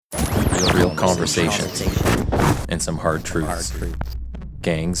real conversations, and some hard truths.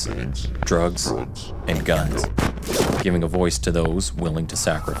 Gangs, drugs, and guns. Giving a voice to those willing to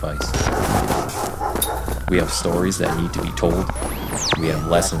sacrifice. We have stories that need to be told. We have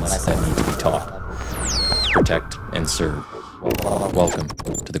lessons that need to be taught. Protect and serve. Welcome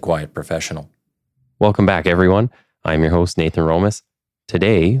to The Quiet Professional. Welcome back, everyone. I'm your host, Nathan Romas.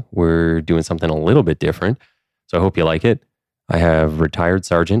 Today, we're doing something a little bit different, so I hope you like it. I have retired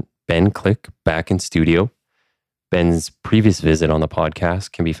Sergeant Ben Klick back in studio. Ben's previous visit on the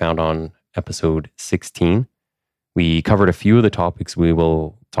podcast can be found on episode 16. We covered a few of the topics we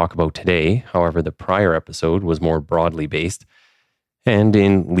will talk about today. However, the prior episode was more broadly based. And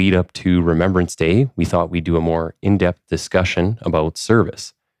in lead up to Remembrance Day, we thought we'd do a more in-depth discussion about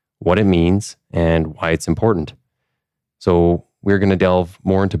service, what it means, and why it's important. So we're going to delve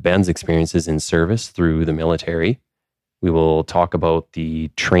more into Ben's experiences in service through the military. We will talk about the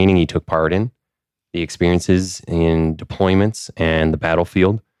training he took part in, the experiences in deployments and the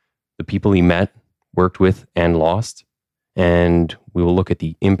battlefield, the people he met, worked with, and lost. And we will look at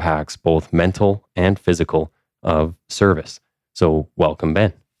the impacts, both mental and physical, of service. So welcome,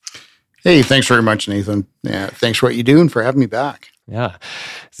 Ben. Hey, thanks very much, Nathan. Yeah, thanks for what you do and for having me back. Yeah,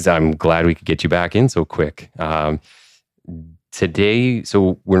 so I'm glad we could get you back in so quick. Today,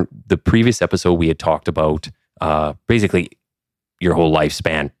 the previous episode we had talked about basically your whole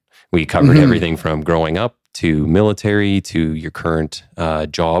lifespan. We covered everything from growing up to military to your current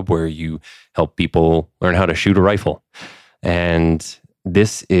job where you help people learn how to shoot a rifle. And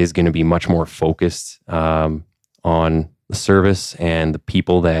this is going to be much more focused on the service and the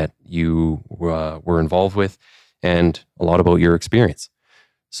people that you were involved with and a lot about your experience.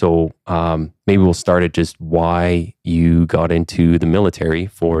 So maybe we'll start at just why you got into the military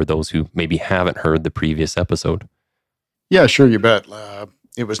for those who maybe haven't heard the previous episode. Yeah, sure, you bet.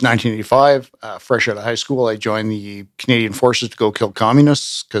 It was 1985, fresh out of high school. I joined the Canadian Forces to go kill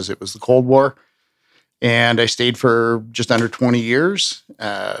communists because it was the Cold War. And I stayed for just under 20 years,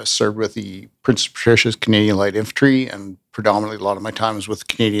 served with the Princess Patricia's Canadian Light Infantry, and predominantly a lot of my time was with the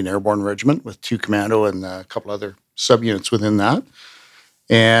Canadian Airborne Regiment with 2 Commando and a couple other subunits within that.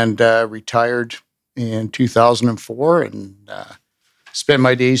 And retired in 2004 and spent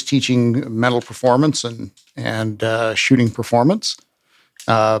my days teaching mental performance and shooting performance.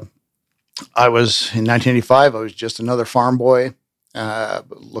 In 1985, I was just another farm boy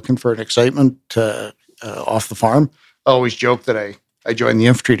looking for an excitement off the farm. I always joke that I joined the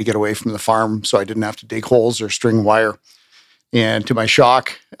infantry to get away from the farm so I didn't have to dig holes or string wire. And to my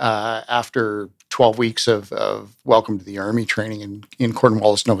shock, after 12 weeks of welcome to the Army training in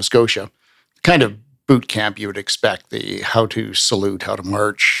Cornwallis, Nova Scotia, kind of boot camp you would expect, the how to salute, how to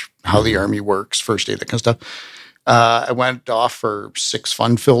march, how the Army works, first aid, that kind of stuff. I went off for 6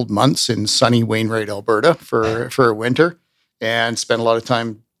 fun-filled months in sunny Wainwright, Alberta for a winter and spent a lot of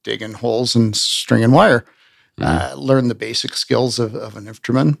time digging holes and stringing wire. Learned the basic skills of an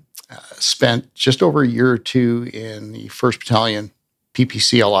infantryman. Spent just over a year or 2 in the 1st Battalion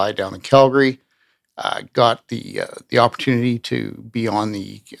PPCLI down in Calgary. Got the opportunity to be on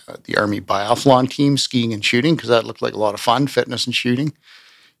the Army biathlon team, skiing and shooting, because that looked like a lot of fun, fitness and shooting.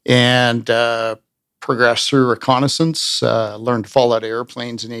 And progressed through reconnaissance, learned to fall out of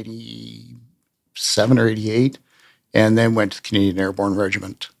airplanes in 87 or 88, and then went to the Canadian Airborne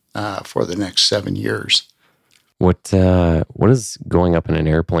Regiment for the next 7 years. What does going up in an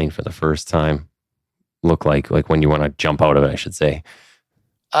airplane for the first time look like? Like when you want to jump out of it, I should say.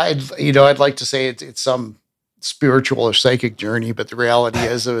 I'd like to say it's some spiritual or psychic journey, but the reality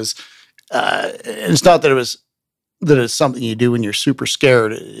is it's not that it's something you do when you're super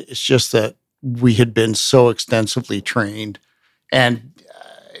scared. It's just that we had been so extensively trained, and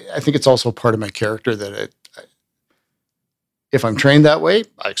I think it's also part of my character that if I'm trained that way,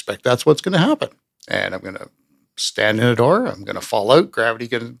 I expect that's what's going to happen, and I'm going to stand in a door, I'm going to fall out, gravity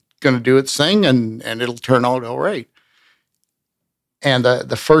going to do its thing, and it'll turn out all right. And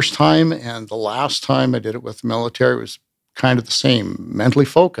the first time and the last time I did it with the military was kind of the same, mentally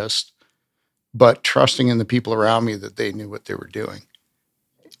focused, but trusting in the people around me that they knew what they were doing.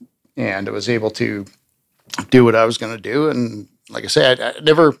 And I was able to do what I was going to do. And like I say, I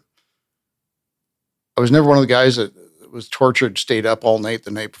was never one of the guys that was tortured, stayed up all night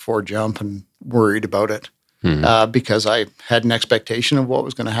the night before jump and worried about it. Because I had an expectation of what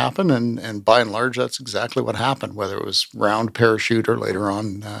was going to happen. And by and large, that's exactly what happened, whether it was round parachute or later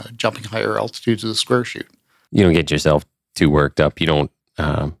on jumping higher altitudes of the square chute. You don't get yourself too worked up. You don't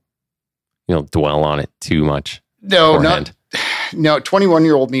dwell on it too much. No, no,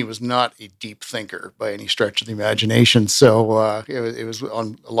 21-year-old me was not a deep thinker by any stretch of the imagination. So it was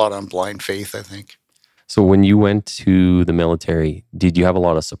on a lot on blind faith, I think. So when you went to the military, did you have a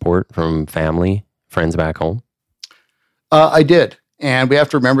lot of support from family, friends back home? I did. And we have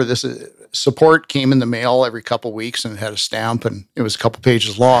to remember this support came in the mail every couple of weeks, and it had a stamp, and it was a couple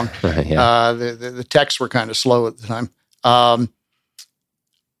pages long. Yeah. The texts were kind of slow at the time.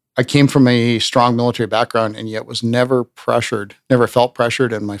 I came from a strong military background and yet was never felt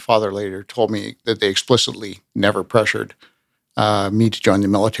pressured. And my father later told me that they explicitly never pressured me to join the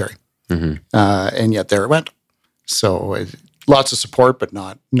military. Mm-hmm. And yet there it went. So lots of support, but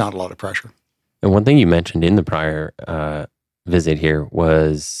not a lot of pressure. And one thing you mentioned in the prior visit here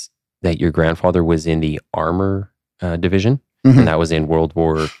was that your grandfather was in the armor division, and that was in World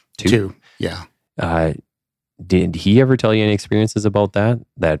War II. Yeah. Did he ever tell you any experiences about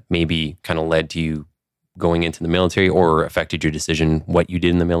that maybe kind of led to you going into the military or affected your decision what you did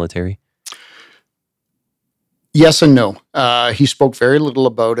in the military? Yes and no. He spoke very little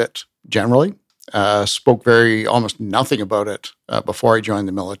about it generally. Spoke almost nothing about it before I joined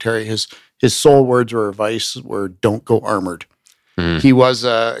the military. His sole words of advice were, "Don't go armored." He was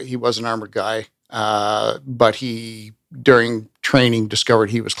an armored guy, but he during training discovered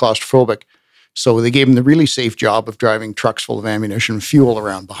he was claustrophobic. So they gave him the really safe job of driving trucks full of ammunition and fuel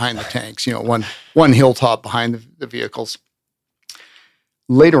around behind the tanks, one hilltop behind the vehicles.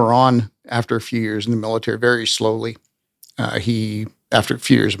 Later on, after a few years in the military, very slowly, after a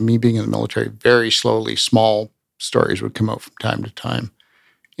few years of me being in the military, very slowly, small stories would come out from time to time.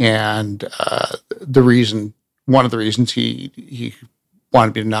 And one of the reasons he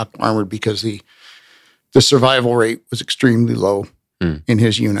wanted me to not go armored because the survival rate was extremely low in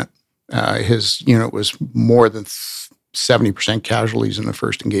his unit. His unit was more than 70% casualties in the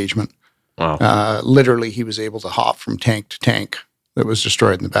first engagement. Wow. Literally, he was able to hop from tank to tank that was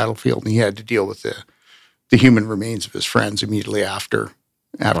destroyed in the battlefield, and he had to deal with the human remains of his friends immediately after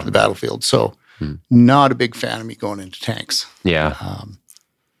the battlefield. So not a big fan of me going into tanks. Yeah.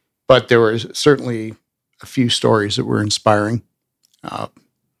 But there were certainly a few stories that were inspiring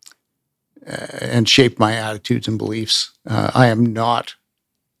and shaped my attitudes and beliefs. I am not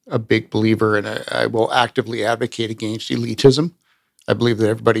a big believer, and I will actively advocate against elitism. I believe that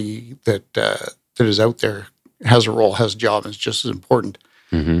everybody that is out there has a role, has a job, and is just as important.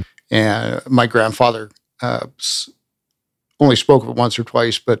 Mm-hmm. And my grandfather only spoke of it once or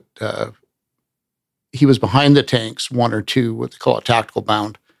twice, but he was behind the tanks, one or two, what they call a tactical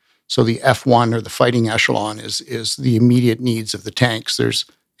bound. So the F1 or the fighting echelon is the immediate needs of the tanks. There's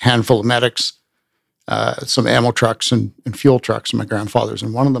a handful of medics, some ammo trucks and fuel trucks. My grandfather's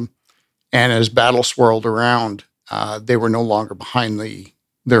in one of them. And as battle swirled around, they were no longer behind they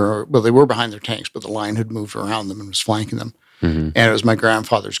were behind their tanks, but the line had moved around them and was flanking them. Mm-hmm. And it was my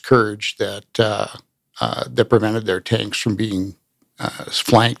grandfather's courage that prevented their tanks from being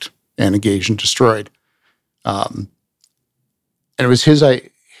flanked and engaged and destroyed. And it was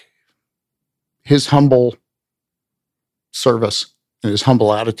his humble service and his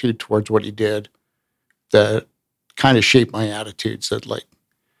humble attitude towards what he did that kind of shaped my attitudes that, like,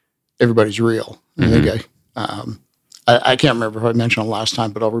 everybody's real. Mm-hmm. I think I can't remember if I mentioned it last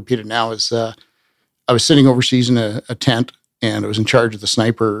time, but I'll repeat it now. I was sitting overseas in a tent, and I was in charge of the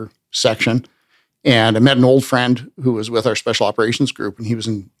sniper section. And I met an old friend who was with our special operations group, and he was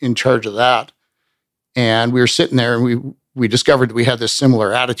in charge of that. And we were sitting there, and we discovered that we had this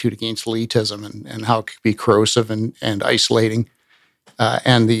similar attitude against elitism and how it could be corrosive and isolating.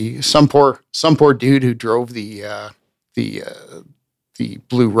 And some poor dude who drove the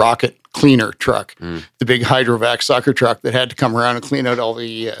Blue Rocket cleaner truck, the big hydrovac sucker truck that had to come around and clean out all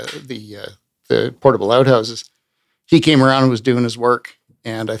the portable outhouses. He came around and was doing his work,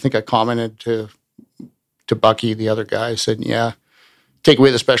 and I think I commented to Bucky, the other guy, I said, "Yeah, take away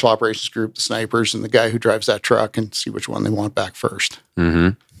the special operations group, the snipers, and the guy who drives that truck, and see which one they want back first."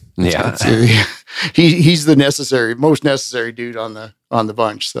 Mm-hmm. Yeah, he's the most necessary dude on the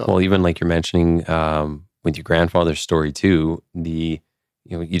bunch. So, well, even like you're mentioning with your grandfather's story too, you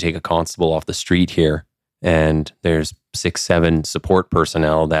take a constable off the street here, and there's 6-7 support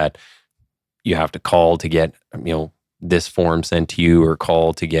personnel that you have to call to get this form sent to you, or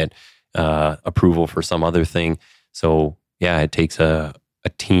call to get approval for some other thing. So yeah, it takes a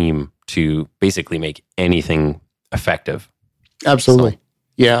team to basically make anything effective. Absolutely. So,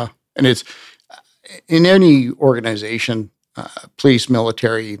 yeah. And it's in any organization, police,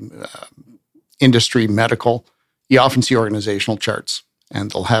 military, industry, medical, you often see organizational charts,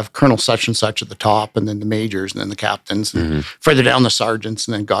 and they'll have Colonel such and such at the top, and then the majors, and then the captains, and further down the sergeants,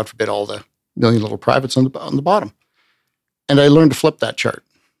 and then, God forbid, all the million little privates on the bottom. And I learned to flip that chart.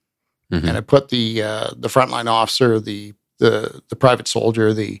 Mhm. And I put the frontline officer, the private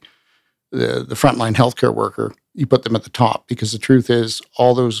soldier, the frontline healthcare worker, you put them at the top, because the truth is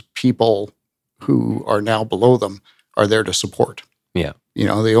all those people who are now below them are there to support. Yeah. You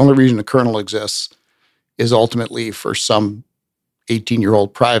know, the only reason a colonel exists is ultimately for some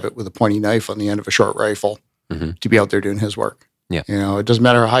 18-year-old private with a pointy knife on the end of a short rifle Mhm. to be out there doing his work. Yeah. You know, it doesn't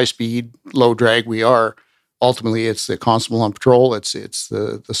matter how high speed, low drag we are. Ultimately, it's the constable on patrol. It's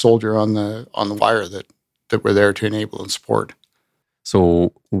the soldier on the wire that we're there to enable and support.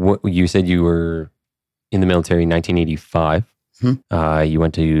 So what you said, you were in the military in 1985. Mhm. You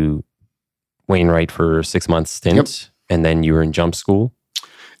went to Wainwright for a 6-month stint, and then you were in jump school.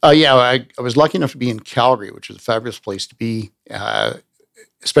 Yeah, I was lucky enough to be in Calgary, which was a fabulous place to be,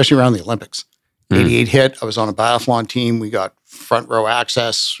 especially around the Olympics. 88 hit. I was on a biathlon team. We got front row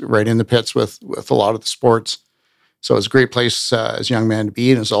access right in the pits with a lot of the sports. So it was a great place as a young man to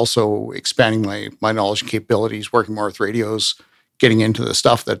be, and it's also expanding my knowledge and capabilities, working more with radios, getting into the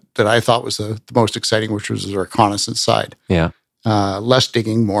stuff that I thought was the most exciting, which was the reconnaissance side. Yeah. Less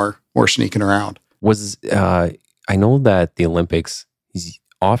digging, more sneaking around. I know that the Olympics is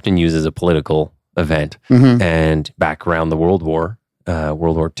often used as a political event, Mm-hmm. and back around the World War II,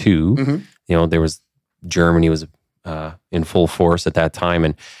 Mm-hmm. you know, there was Germany was in full force at that time,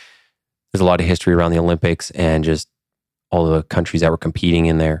 and there's a lot of history around the Olympics and just all the countries that were competing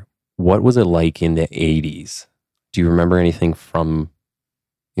in there. What was it like in the 80s? Do you remember anything from,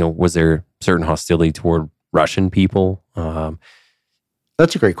 you know, was there certain hostility toward Russian people?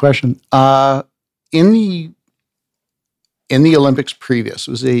 That's a great question. In the Olympics previous,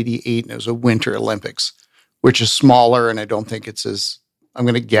 it was 88, and it was a Winter Olympics, which is smaller, and I don't think it's as, I'm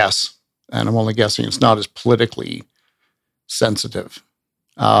going to guess, and I'm only guessing, it's not as politically sensitive.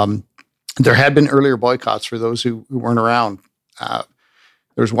 There had been earlier boycotts for those who weren't around. There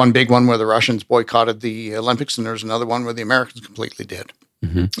was one big one where the Russians boycotted the Olympics, and there was another one where the Americans completely did,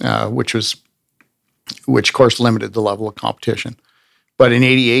 which of course limited the level of competition. But in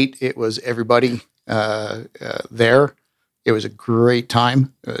 88, it was everybody there. It was a great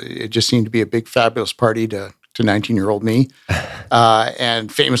time. It just seemed to be a big, fabulous party to 19-year-old me.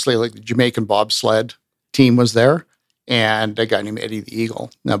 And famously, like the Jamaican bobsled team was there, and a guy named Eddie the Eagle.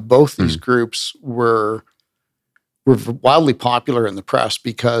 Now, both these groups were wildly popular in the press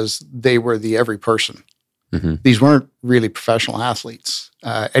because they were the every person. Mm-hmm. These weren't really professional athletes.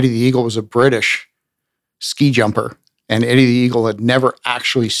 Eddie the Eagle was a British ski jumper, and Eddie the Eagle had never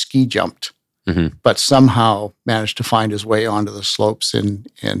actually ski jumped, but somehow managed to find his way onto the slopes in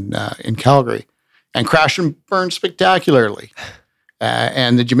Calgary and crashed and burned spectacularly.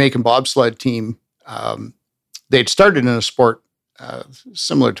 And the Jamaican bobsled team, they'd started in a sport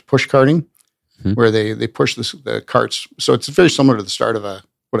similar to push karting, where they push the carts. So it's very similar to the start of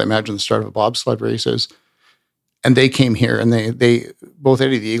what I imagine the start of a bobsled race is. And they came here, and they both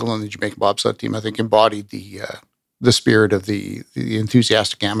Eddie the Eagle and the Jamaican bobsled team, I think, embodied the spirit of the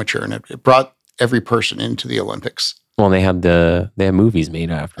enthusiastic amateur, and it brought every person into the Olympics. Well, they have movies made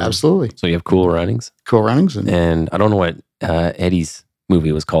after. Absolutely. So you have Cool Runnings. Cool Runnings. And I don't know what Eddie's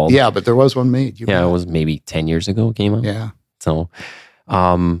movie was called. Yeah, but there was one made. It was maybe 10 years ago it came out. Yeah. So,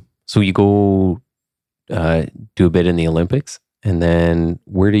 so you go do a bit in the Olympics, and then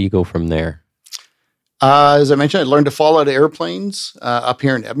where do you go from there? As I mentioned, I learned to fall out of airplanes up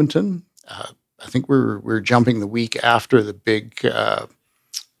here in Edmonton. I think we were jumping the week after the big, a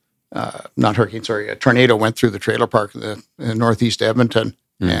tornado went through the trailer park in northeast Edmonton,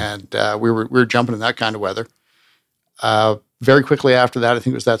 and we were jumping in that kind of weather. Very quickly after that, I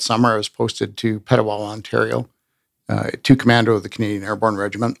think it was that summer, I was posted to Petawawa, Ontario, to commando of the Canadian Airborne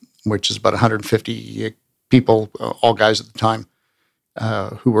Regiment, which is about 150 people, all guys at the time,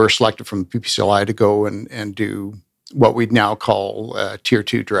 who were selected from the PPCLI to go and do what we'd now call Tier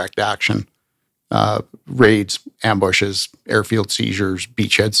 2 direct action, raids, ambushes, airfield seizures,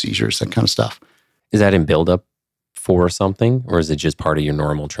 beachhead seizures, that kind of stuff. Is that in buildup for something, or is it just part of your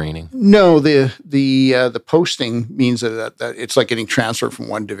normal training? No, the posting means that it's like getting transferred from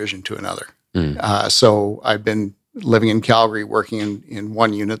one division to another. So I've been living in Calgary, working in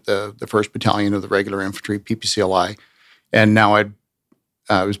one unit, the 1st Battalion of the Regular Infantry, PPCLI, and now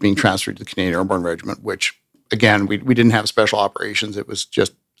I was being transferred to the Canadian Airborne Regiment, which, again, we didn't have special operations. It was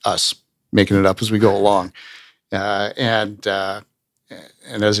just us making it up as we go along. And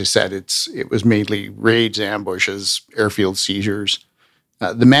as I said, it was mainly raids, ambushes, airfield seizures.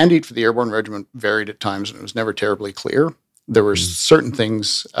 The mandate for the Airborne Regiment varied at times, and it was never terribly clear. There were certain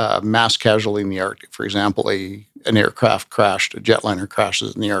things, mass casualty in the Arctic. For example, an aircraft crashed, a jetliner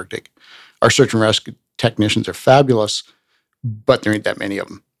crashes in the Arctic. Our search and rescue technicians are fabulous, but there ain't that many of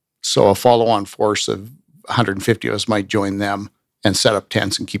them. So a follow-on force of 150 of us might join them and set up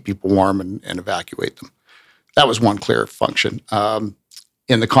tents and keep people warm and evacuate them. That was one clear function.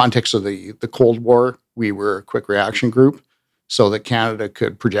 In the context of the Cold War, we were a quick reaction group so that Canada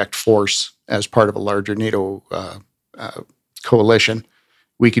could project force as part of a larger NATO coalition.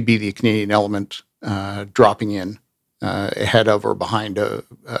 We could be the Canadian element dropping in ahead of or behind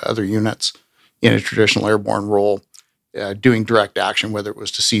other units in a traditional airborne role, doing direct action, whether it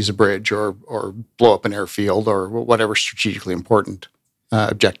was to seize a bridge or blow up an airfield or whatever strategically important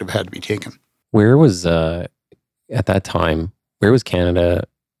objective had to be taken. Where was, at that time, where was Canada,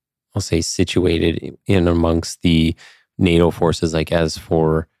 I'll say, situated in amongst the NATO forces, like as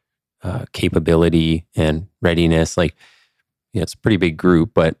for capability and readiness? Like, it's a pretty big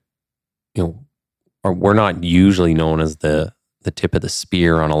group, but, we're not usually known as the tip of the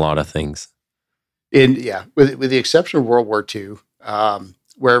spear on a lot of things. With the exception of World War II,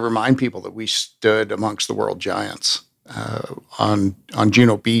 where I remind people that we stood amongst the world giants. On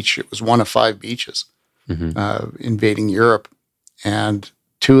Juno Beach, it was one of 5 beaches invading Europe, and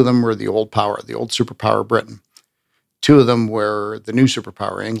 2 of them were the old superpower Britain. 2 of them were the new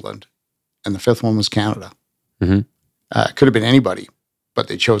superpower England, and the 5th one was Canada. It could have been anybody, but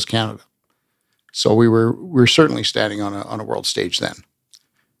they chose Canada. So we were certainly standing on a world stage then.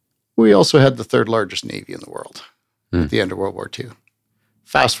 We also had the 3rd largest Navy in the world at the end of World War II.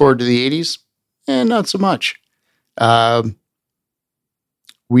 Fast forward to the 80s, not so much.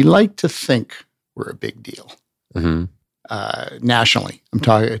 We like to think we're a big deal nationally. I'm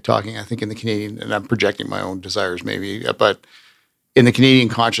talking, I think, in the Canadian, and I'm projecting my own desires maybe, but in the Canadian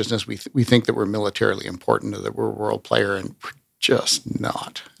consciousness, we think that we're militarily important, that we're a world player, and we're just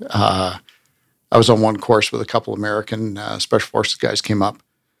not. I was on one course with a couple American Special Forces guys came up,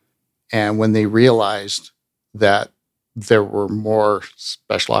 and when they realized that there were more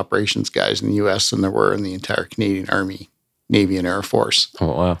special operations guys in the U.S. than there were in the entire Canadian Army, Navy, and Air Force.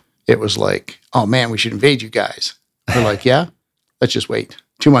 Oh, wow. It was like, oh, man, we should invade you guys. They're like, yeah, let's just wait.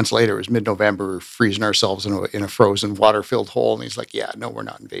 2 months later, it was mid-November, we were freezing ourselves in a frozen water-filled hole, and he's like, yeah, no, we're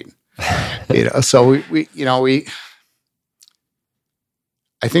not invading. So we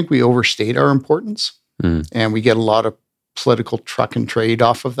I think we overstate our importance, and we get a lot of political truck and trade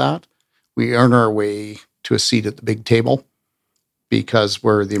off of that. We earn our way to a seat at the big table because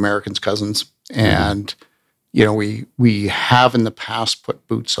we're the Americans' cousins. And, we have in the past put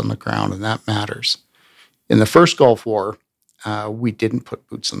boots on the ground, and that matters. In the first Gulf War, we didn't put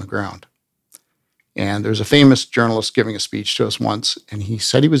boots on the ground. And there's a famous journalist giving a speech to us once, and he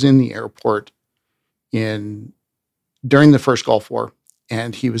said he was in the airport during the first Gulf War,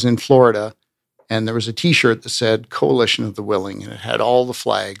 and he was in Florida, and there was a T-shirt that said Coalition of the Willing, and it had all the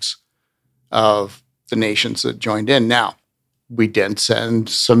flags of the nations that joined in. Now, we did send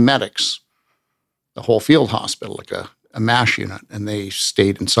some medics, the whole field hospital, like a MASH unit, and they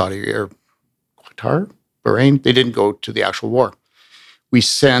stayed in Saudi Arabia, Qatar, Bahrain. They didn't go to the actual war. We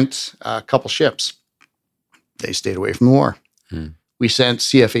sent a couple ships. They stayed away from the war. We sent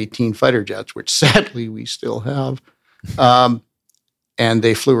CF-18 fighter jets, which sadly we still have, and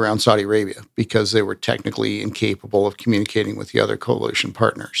they flew around Saudi Arabia because they were technically incapable of communicating with the other coalition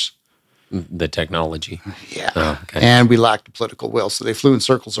partners. The technology. Yeah. Oh, okay. And we lacked the political will. So they flew in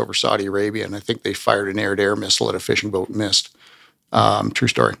circles over Saudi Arabia, and I think they fired an air-to-air missile at a fishing boat and missed. True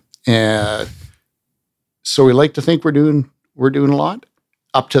story. And so we like to think we're doing a lot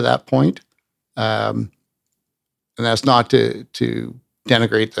up to that point. And that's not to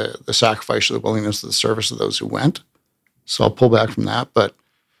denigrate the sacrifice or the willingness of the service of those who went. So I'll pull back from that. But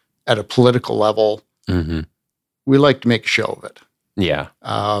at a political level, we like to make a show of it. Yeah.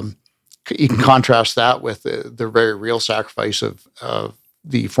 You can contrast that with the very real sacrifice of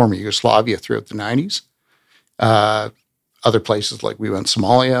the former Yugoslavia throughout the 90s. Other places like we went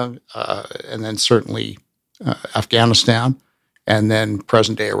Somalia, and then certainly Afghanistan, and then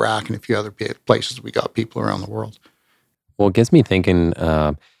present-day Iraq and a few other places we got people around the world. Well, it gets me thinking,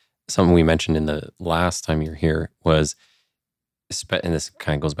 something we mentioned in the last time you were here was, and this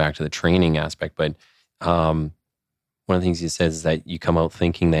kind of goes back to the training aspect, but one of the things you said is that you come out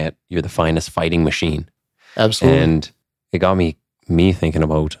thinking that you're the finest fighting machine. Absolutely. And it got me thinking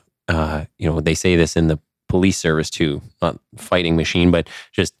about, they say this in the police service too, not fighting machine, but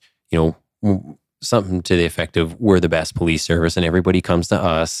just, something to the effect of we're the best police service and everybody comes to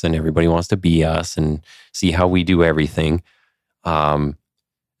us and everybody wants to be us and see how we do everything. And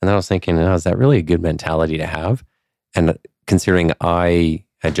then I was thinking, is that really a good mentality to have? And considering I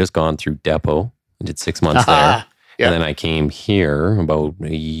had just gone through Depot and did 6 months there. Yeah. And then I came here about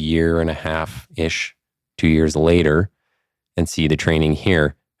a year and a half-ish, 2 years later. and see the training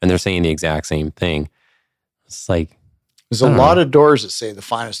here, and they're saying the exact same thing. It's like, there's a lot of doors that say the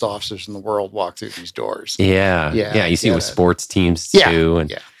finest officers in the world walk through these doors. yeah. You see with sports teams too.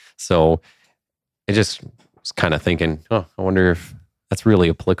 And so I just was kind of thinking, I wonder if that's really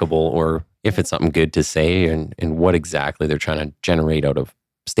applicable, or if it's something good to say, and what exactly they're trying to generate out of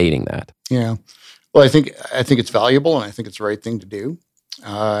stating that. Yeah. Well, I think it's valuable, and I think it's the right thing to do.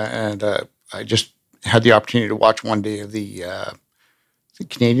 I just had the opportunity to watch one day of the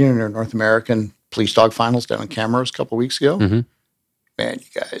Canadian or North American police dog finals down in Camrose a couple of weeks ago. Mm-hmm. Man,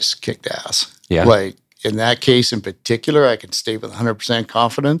 you guys kicked ass. Yeah. Like in that case in particular, I can state with 100%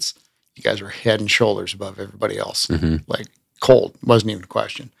 confidence, you guys were head and shoulders above everybody else. Mm-hmm. Like cold, wasn't even a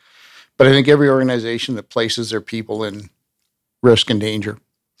question. But I think every organization that places their people in risk and danger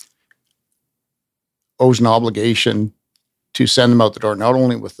owes an obligation to send them out the door, not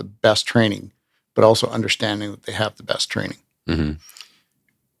only with the best training, but also understanding that they have the best training. Mm-hmm.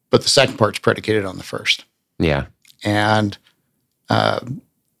 But the second part's predicated on the first. Yeah. And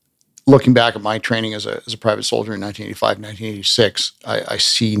looking back at my training as a private soldier in 1985, 1986, I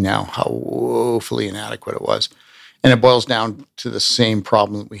see now how woefully inadequate it was. And it boils down to the same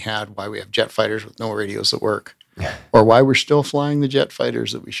problem that we had, why we have jet fighters with no radios that work, or why we're still flying the jet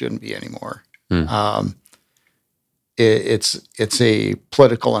fighters that we shouldn't be anymore. It's a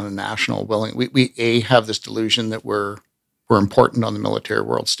political and a national willing. We have this delusion that we're important on the military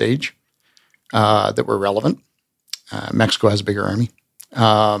world stage, that we're relevant. Mexico has a bigger army.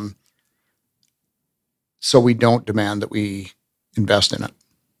 So we don't demand that we invest in it,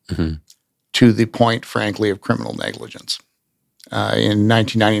 to the point, frankly, of criminal negligence. In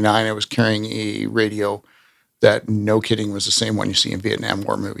 1999, I was carrying a radio that, no kidding, was the same one you see in Vietnam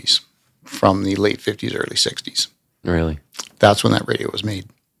War movies from the late 50s, early 60s. Really? That's when that radio was made.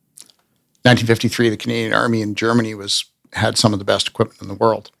 1953, the Canadian Army in Germany had some of the best equipment in the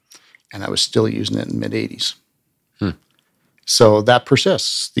world, and I was still using it in the mid-'80s. So that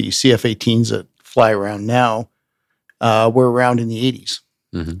persists. The CF-18s that fly around now were around in the 80s.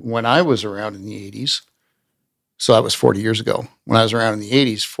 When I was around in the 80s, so that was 40 years ago. When I was around in the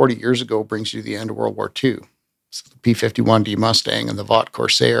 80s, 40 years ago brings you to the end of World War II. So the P-51D Mustang and the Vought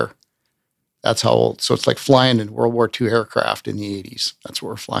Corsair, that's how old. So it's like flying in World War II aircraft in the 80s. That's what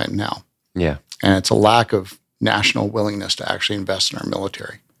we're flying now. Yeah. And it's a lack of national willingness to actually invest in our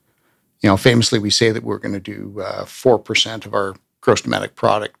military. You know, famously, we say that we're going to do 4% of our gross domestic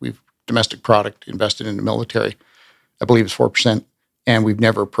product invested in the military. I believe it's 4%, and we've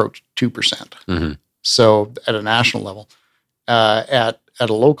never approached 2%. So at a national level, at a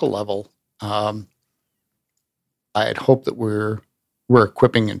local level, I had hoped that we're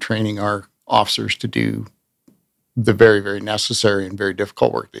equipping and training our officers to do the very, very necessary and very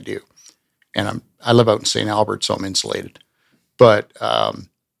difficult work they do. And I live out in St. Albert, so I'm insulated. But I'm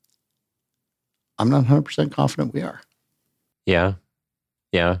not 100% confident we are. Yeah.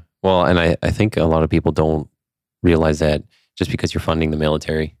 Well, and I think a lot of people don't realize that just because you're funding the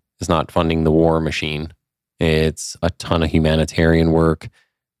military is not funding the war machine. It's a ton of humanitarian work.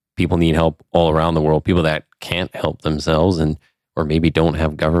 People need help all around the world. People that can't help themselves, or maybe don't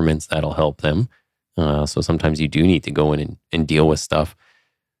have governments that'll help them. So sometimes you do need to go in and deal with stuff,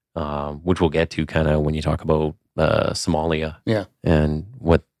 which we'll get to kind of when you talk about Somalia, and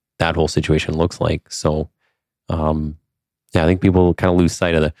what that whole situation looks like. So, I think people kind of lose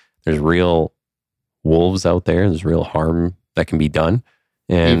sight of there's real wolves out there. There's real harm that can be done.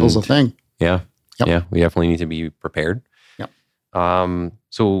 And evil's a thing. Yeah. We definitely need to be prepared.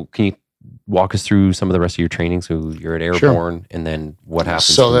 So can you walk us through some of the rest of your training? So you're at Airborne, and then what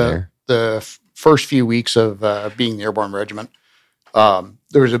happens from there? The first few weeks of being the Airborne Regiment,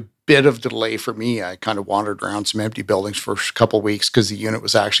 there was a bit of delay for me. I kind of wandered around some empty buildings for a couple of weeks because the unit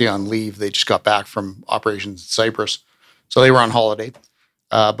was actually on leave. They just got back from operations in Cyprus. So they were on holiday.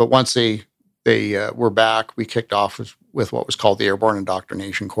 But once they were back, we kicked off with what was called the Airborne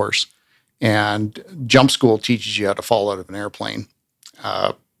Indoctrination course. And jump school teaches you how to fall out of an airplane.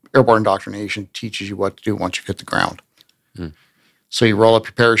 Airborne indoctrination teaches you what to do once you hit the ground. So you roll up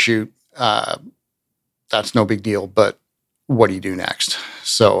your parachute. That's no big deal, but what do you do next?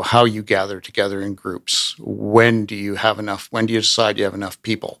 So how you gather together in groups. When do you decide you have enough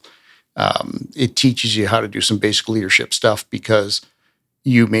people? It teaches you how to do some basic leadership stuff, because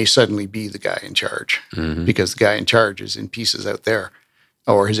you may suddenly be the guy in charge, because the guy in charge is in pieces out there,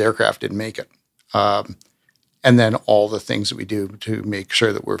 or his aircraft didn't make it. And then all the things that we do to make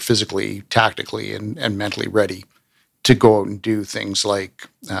sure that we're physically, tactically, and mentally ready to go out and do things like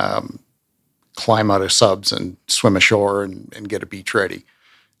climb out of subs and swim ashore and get a beach ready.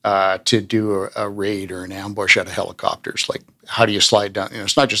 to do a raid or an ambush out of helicopters. Like, how do you slide down?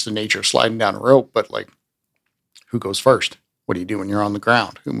 It's not just the nature of sliding down a rope, but like, who goes first? What do you do when you're on the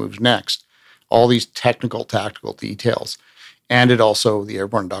ground? Who moves next? All these technical, tactical details. And the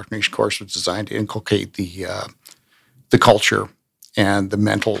airborne indoctrination course was designed to inculcate the culture and the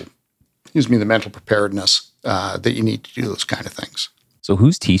mental preparedness that you need to do those kind of things. So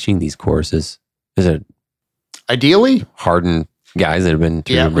who's teaching these courses? Is it ideally hardened guys that have been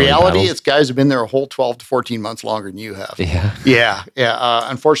through reality battles? it's guys who've been there a whole 12 to 14 months longer than you have. Yeah.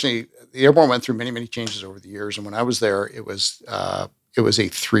 Unfortunately, the airborne went through many changes over the years, and when I was there, it was a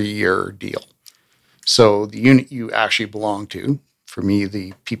 3-year deal. So the unit you actually belong to, for me,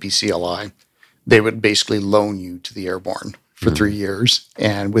 the PPCLI, they would basically loan you to the airborne for 3 years,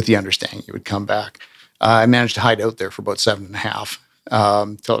 and with the understanding you would come back. I managed to hide out there for about 7.5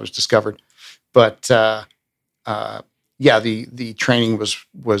 until it was discovered. But the training was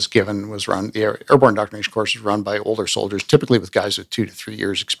run. The airborne indoctrination course was run by older soldiers, typically with guys with 2 to 3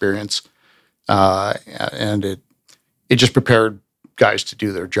 years experience, and it just prepared guys to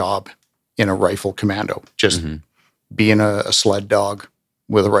do their job in a rifle commando, just being a sled dog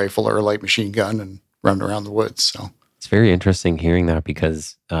with a rifle or a light machine gun and running around the woods. So it's very interesting hearing that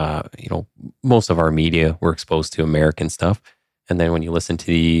because, most of our media, we're exposed to American stuff. And then when you listen to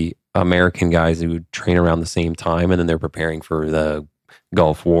the American guys who train around the same time and then they're preparing for the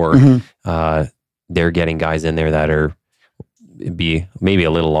Gulf War, they're getting guys in there that are maybe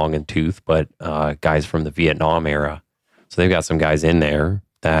a little long in tooth, but guys from the Vietnam era. So they've got some guys in there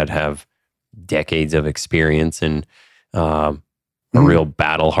that have decades of experience and are real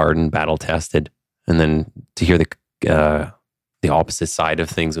battle hardened, battle tested. And then to hear the opposite side of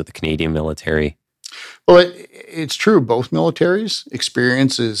things with the Canadian military. Well, it's true. Both militaries'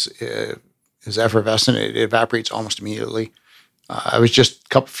 experience is effervescent. It evaporates almost immediately. I was just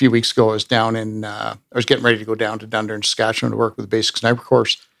a few weeks ago. I was down I was getting ready to go down to Dundurn, Saskatchewan to work with the basic sniper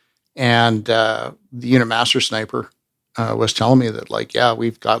course, and the unit master sniper was telling me that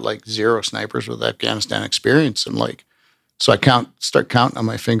we've got 0 snipers with Afghanistan experience, and so I start counting on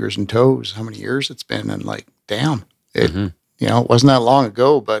my fingers and toes how many years it's been, and damn, it wasn't that long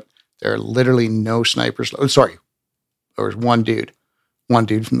ago, but there are literally no snipers. Oh, sorry, there was one dude from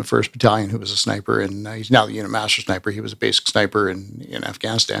the 1st Battalion who was a sniper, and he's now the unit master sniper. He was a basic sniper in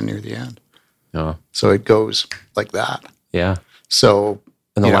Afghanistan near the end. Oh. So it goes like that. Yeah. So,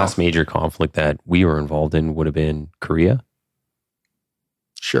 and the last major conflict that we were involved in would have been Korea.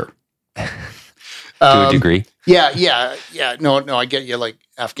 Sure. To a degree. Yeah. No, I get you. Like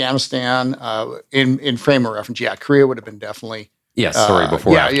Afghanistan, in frame of reference, Korea would have been definitely. Yes,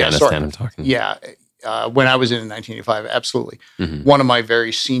 before Afghanistan, I'm talking. Yeah, when I was in 1985, absolutely. One of my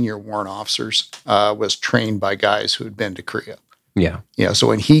very senior warrant officers was trained by guys who had been to Korea. Yeah. So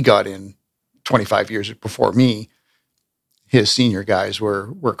when he got in 25 years before me, his senior guys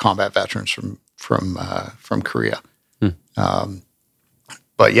were combat veterans from Korea.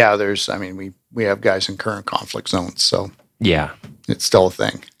 But yeah, we have guys in current conflict zones, so yeah, it's still a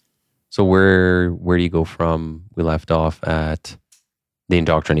thing. So where do you go from? We left off at the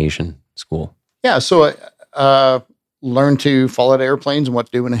indoctrination school. Yeah, so I learned to fall out of airplanes and what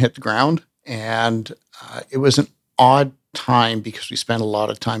to do when I hit the ground. And it was an odd time because we spent a lot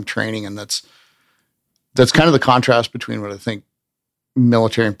of time training, and that's kind of the contrast between what I think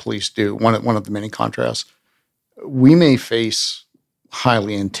military and police do. One of the many contrasts. We may face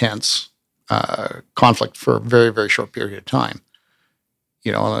highly intense conflict for a very, very short period of time.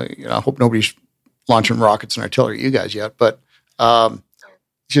 I hope nobody's launching rockets and artillery at you guys yet, but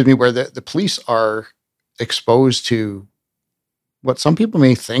where the police are exposed to what some people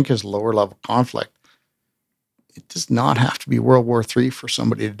may think is lower level conflict. It does not have to be World War III for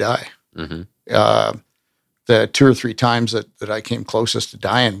somebody to die. The 2 or 3 times that I came closest to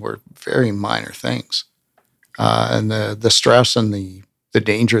dying were very minor things. And the stress and the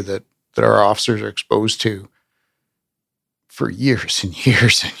danger that our officers are exposed to for years and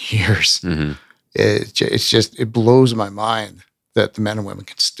years and years. It blows my mind that the men and women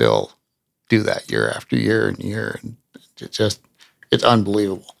can still do that year after year and year. And it's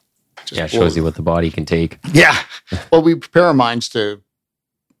unbelievable. It shows you what the body can take. Yeah. Well, we prepare our minds to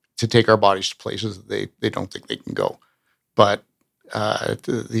take our bodies to places that they don't think they can go. But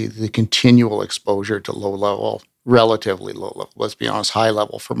the continual exposure to low level, relatively low level, let's be honest, high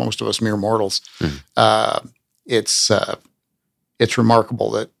level for most of us mere mortals, it's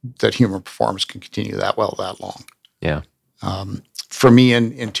remarkable that human performance can continue that long. Yeah. For me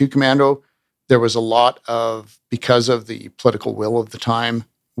in 2 Commando, there was a lot of, because of the political will of the time,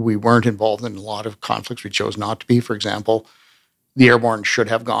 we weren't involved in a lot of conflicts. We chose not to be. For example, the airborne should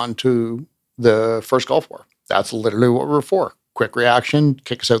have gone to the first Gulf War. That's literally what we're for. Quick reaction,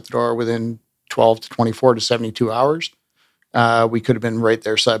 kick us out the door within 12 to 24 to 72 hours. We could have been right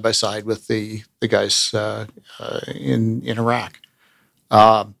there side by side with the guys in Iraq.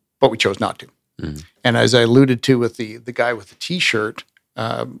 But we chose not to. Mm. And as I alluded to with the guy with the T-shirt,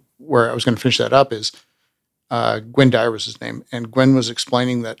 where I was going to finish that up is Gwen Dyer was his name. And Gwen was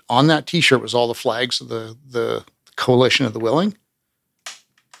explaining that on that T-shirt was all the flags of the Coalition of the Willing.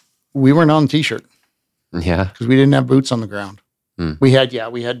 We weren't on the T-shirt. Yeah. Because we didn't have boots on the ground. Mm. We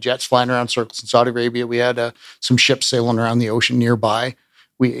had jets flying around circles in Saudi Arabia. We had some ships sailing around the ocean nearby.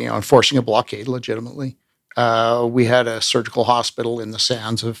 We, enforcing a blockade legitimately. We had a surgical hospital in the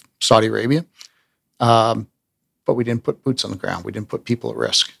sands of Saudi Arabia. But we didn't put boots on the ground. We didn't put people at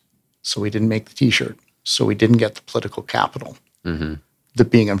risk. So we didn't make the T-shirt. So we didn't get the political capital that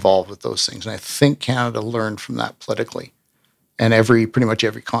being involved with those things. And I think Canada learned from that politically. And pretty much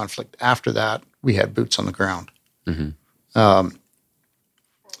every conflict after that, we had boots on the ground. Mm-hmm.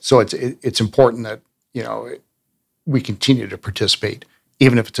 So it's important that, we continue to participate,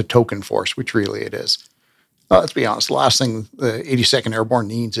 even if it's a token force, which really it is. Let's be honest, the last thing the 82nd Airborne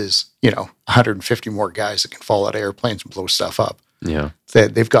needs is, 150 more guys that can fall out of airplanes and blow stuff up. Yeah.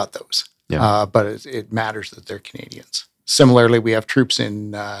 They've got those. Yeah. But it matters that they're Canadians. Similarly, we have troops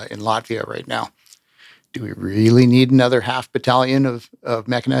in Latvia right now. Do we really need another half battalion of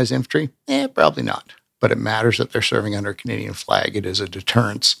mechanized infantry? Probably not. But it matters that they're serving under a Canadian flag. It is a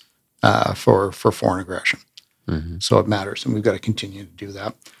deterrence for foreign aggression. Mm-hmm. So it matters, and we've got to continue to do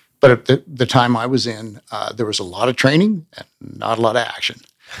that. But at the time I was in, there was a lot of training and not a lot of action.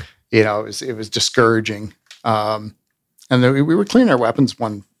 It was discouraging. And then we were cleaning our weapons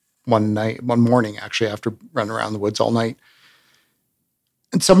one morning, actually, after running around the woods all night.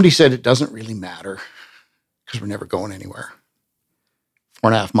 And somebody said it doesn't really matter because we're never going anywhere.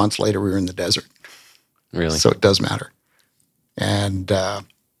 4.5 months later, we were in the desert. Really? So it does matter. And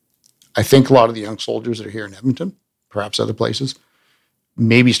I think a lot of the young soldiers that are here in Edmonton, perhaps other places,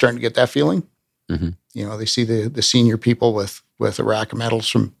 maybe starting to get that feeling. Mm-hmm. They see the senior people with Iraq medals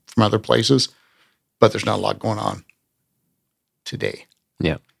from other places, but there's not a lot going on today.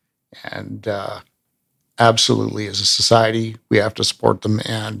 Yeah. And absolutely, as a society, we have to support them.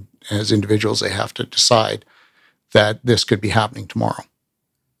 And as individuals, they have to decide that this could be happening tomorrow.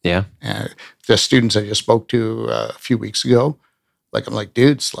 Yeah. And the students I just spoke to a few weeks ago, I'm like,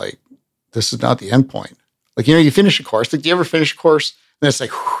 dudes, this is not the end point. You finish a course. Do you ever finish a course and it's like,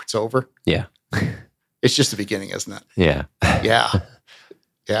 whew, it's over? Yeah. It's just the beginning, isn't it? Yeah. Yeah.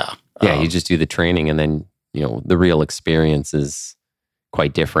 Yeah. Yeah. You just do the training and then, the real experience is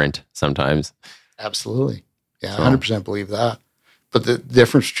quite different sometimes. Absolutely. Yeah. 100% believe that. But the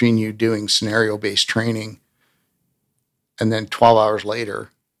difference between you doing scenario-based training and then 12 hours later,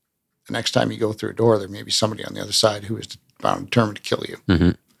 the next time you go through a door, there may be somebody on the other side who is determined to kill you.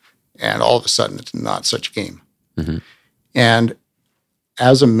 Mm-hmm. And all of a sudden, it's not such a game. Mm-hmm. And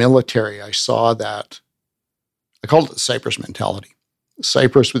as a military, I saw that, I called it the Cyprus mentality.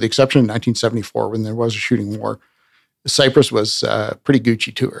 Cyprus, with the exception of 1974, when there was a shooting war, Cyprus was a pretty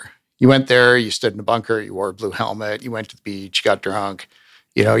Gucci tour. You went there, you stood in a bunker, you wore a blue helmet, you went to the beach, you got drunk,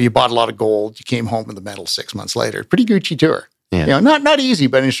 you bought a lot of gold, you came home with a medal 6 months later. Pretty Gucci tour. Yeah. Not easy,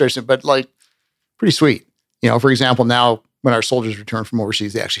 but interesting, but pretty sweet. For example, now when our soldiers return from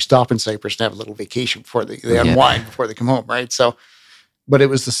overseas, they actually stop in Cyprus and have a little vacation before they unwind before they come home, right? So, but it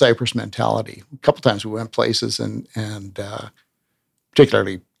was the Cyprus mentality. A couple times we went places and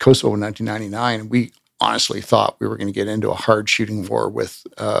particularly Kosovo in 1999, we honestly thought we were going to get into a hard shooting war with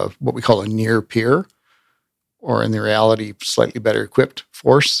what we call a near peer, or in the reality, slightly better equipped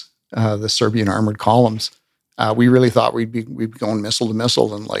force, the Serbian armored columns. We really thought we'd be going missile to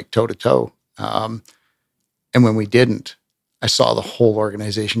missile and toe to toe. And when we didn't, I saw the whole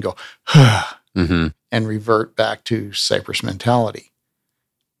organization go, mm-hmm. and revert back to Cyprus mentality.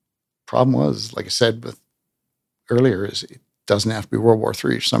 Problem was, like I said earlier, is it doesn't have to be World War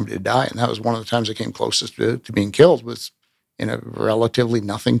III for somebody to die. And that was one of the times I came closest to being killed, was in a relatively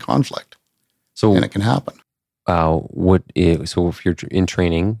nothing conflict. And it can happen. So if you're in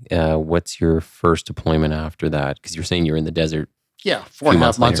training, what's your first deployment after that? Because you're saying you're in the desert. Yeah,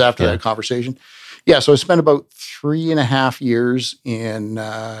 4.5 months after that conversation. Yeah, so I spent about 3.5 years in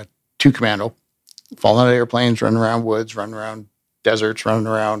 2 Commando, falling out of airplanes, running around woods, running around deserts, running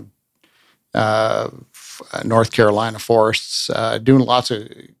around North Carolina forests, doing lots of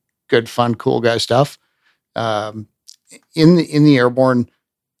good, fun, cool guy stuff. In the airborne,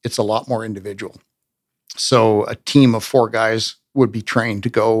 it's a lot more individual. So a team of 4 guys would be trained to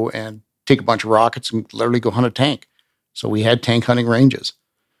go and take a bunch of rockets and literally go hunt a tank. So we had tank hunting ranges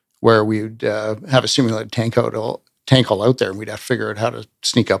where we would have a simulated tank all out there, and we'd have to figure out how to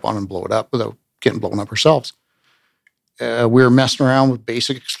sneak up on and blow it up without getting blown up ourselves. We were messing around with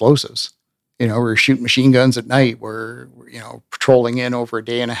basic explosives. We were shooting machine guns at night. We're patrolling in over a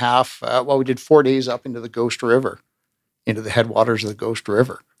day and a half. We did 4 days up into the Ghost River, into the headwaters of the Ghost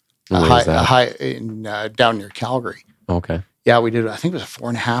River, down near Calgary. Okay. Yeah, we did. I think it was a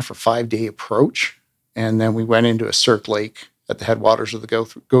 4.5 or 5 day approach, and then we went into a cirque lake at the headwaters of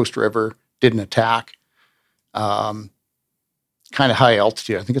the Ghost River. Did an attack, kind of high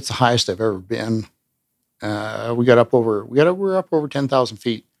altitude. I think it's the highest I've ever been. We were up over 10,000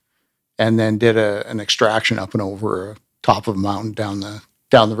 feet, and then did an extraction up and over top of a mountain down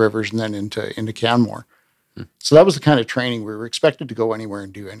the rivers, and then into Canmore. So that was the kind of training we were expected to go anywhere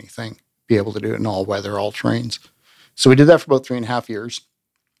and do anything, be able to do it in all weather, all terrains. So we did that for about 3.5 years,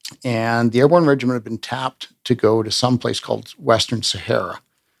 and the Airborne Regiment had been tapped to go to some place called Western Sahara,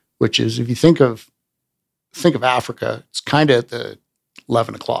 which is, if you think of Africa, it's kind of at the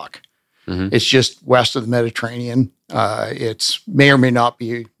 11 o'clock. Mm-hmm. It's just west of the Mediterranean. It's may or may not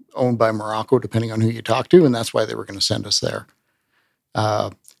be owned by Morocco, depending on who you talk to, and that's why they were going to send us there.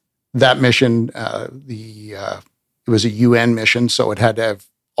 That mission, it was a UN mission, so it had to have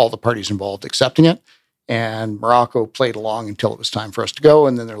all the parties involved accepting it. And Morocco played along until it was time for us to go,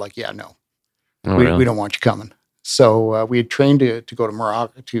 and then they're like, "Yeah, no, we don't want you coming." So we had trained to go to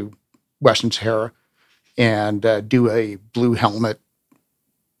Morocco, to Western Sahara, and do a blue helmet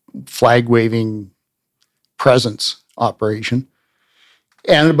flag waving presence operation.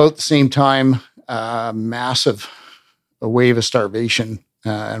 And at about the same time, a wave of starvation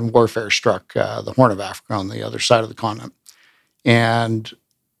and warfare struck the Horn of Africa on the other side of the continent. And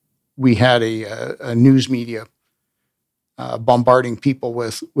we had a news media bombarding people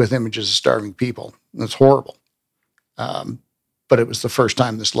with images of starving people. It's horrible. But it was the first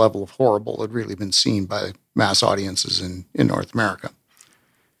time this level of horrible had really been seen by mass audiences in North America.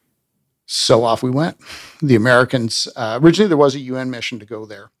 So off we went. The Americans, originally there was a UN mission to go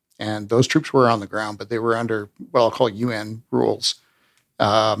there, and those troops were on the ground, but they were under what I'll call UN rules.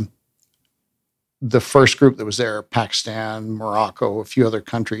 The first group that was there, Pakistan, Morocco, a few other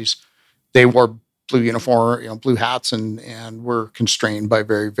countries, they wore blue uniform, blue hats, and were constrained by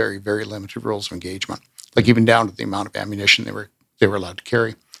very, very, very limited rules of engagement, like even down to the amount of ammunition they were allowed to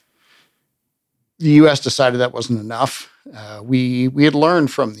carry. The U.S. decided that wasn't enough. We had learned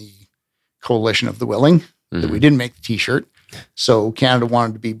from the Coalition of the Willing that we didn't make the T-shirt, so Canada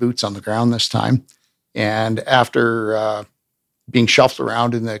wanted to be boots on the ground this time. And after being shuffled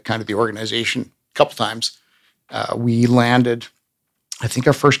around in the organization a couple times, we landed. I think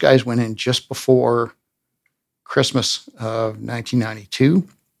our first guys went in just before Christmas of 1992,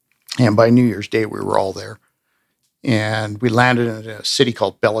 and by New Year's Day we were all there. And we landed in a city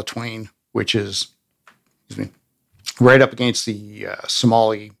called Belatwain, which is, right up against the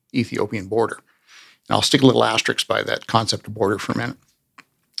Somali-Ethiopian border. And I'll stick a little asterisk by that concept of border for a minute.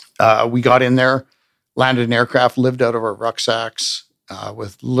 We got in there, landed an aircraft, lived out of our rucksacks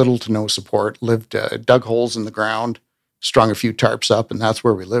with little to no support, dug holes in the ground, strung a few tarps up, and that's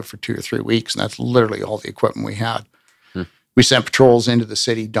where we lived for 2 or 3 weeks. And that's literally all the equipment we had. We sent patrols into the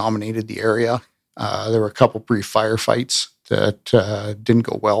city, dominated the area. There were a couple brief firefights that didn't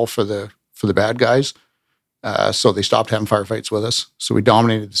go well for the bad guys. So they stopped having firefights with us. So we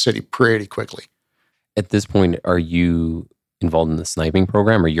dominated the city pretty quickly. At this point, are you involved in the sniping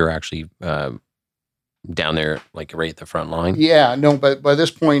program, or you're actually down there, like right at the front line? Yeah, no, but by this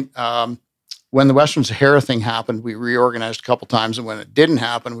point, when the Western Sahara thing happened, we reorganized a couple times. And when it didn't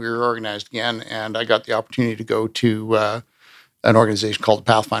happen, we reorganized again. And I got the opportunity to go to an organization called the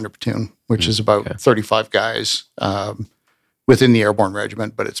Pathfinder Platoon, which is about 35 guys within the Airborne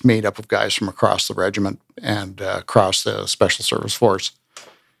Regiment, but it's made up of guys from across the regiment and across the Special Service Force.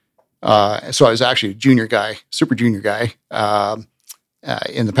 So I was actually a super junior guy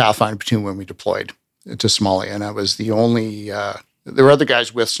in the Pathfinder Platoon when we deployed to Somalia. And I was the only, there were other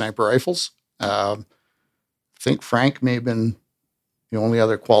guys with sniper rifles. I think Frank may have been the only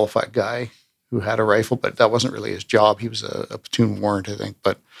other qualified guy who had a rifle, but that wasn't really his job. He was a platoon warrant, I think.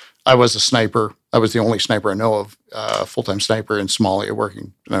 But I was a sniper. I was the only sniper I know of, full-time sniper in Somalia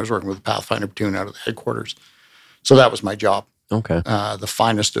and I was working with the Pathfinder Platoon out of the headquarters. So that was my job. Okay. The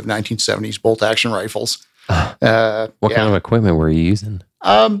finest of 1970s bolt-action rifles. What kind of equipment were you using?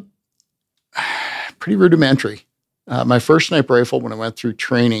 Pretty rudimentary. My first sniper rifle, when I went through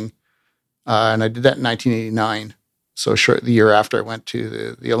training, and I did that in 1989, so the year after I went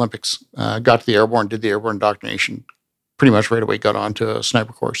to the Olympics, got to the airborne, did the airborne indoctrination, pretty much right away got onto a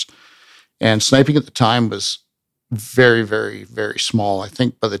sniper course. And sniping at the time was very, very, very small. I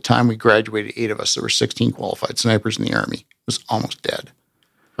think by the time we graduated, 8 of us, there were 16 qualified snipers in the Army. It was almost dead.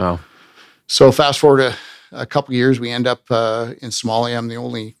 Wow. So fast forward a couple of years, we end up in Somalia. I'm the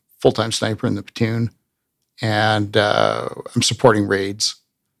only full-time sniper in the platoon, and I'm supporting raids.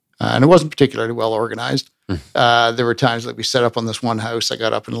 And it wasn't particularly well organized. There were times that we set up on this one house. I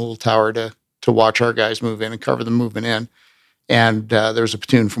got up in a little tower to watch our guys move in and cover them moving in. And there was a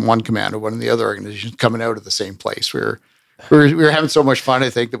platoon from one commando, one of the other organizations coming out of the same place. We were having so much fun, I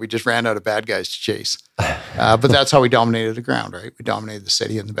think, that we just ran out of bad guys to chase. But that's how we dominated the ground, right? We dominated the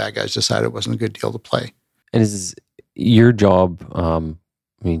city, and the bad guys decided it wasn't a good deal to play. And is your job, I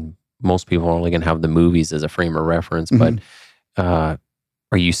mean, most people are only going to have the movies as a frame of reference, but are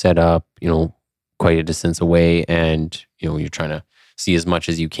you set up, quite a distance away, and, you're trying to see as much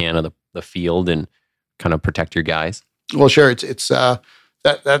as you can of the field and kind of protect your guys? Well, sure. It's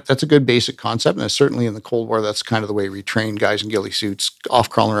that's a good basic concept, and certainly in the Cold War, that's kind of the way we trained guys in ghillie suits off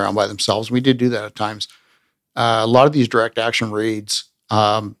crawling around by themselves. We did do that at times. A lot of these direct action raids,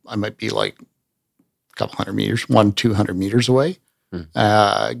 I might be like a couple 100 meters, 200 meters away,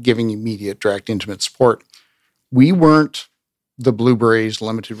 giving immediate, direct, intimate support. We weren't the Blue Berets'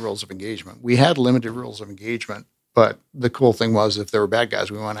 limited rules of engagement. We had limited rules of engagement, but the cool thing was if there were bad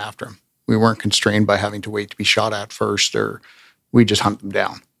guys, we went after them. We weren't constrained by having to wait to be shot at first, or we just hunt them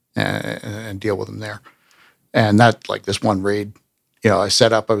down and deal with them there. And that, like this one raid, I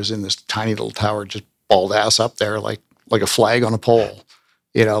set up, I was in this tiny little tower, just balled ass up there, like a flag on a pole.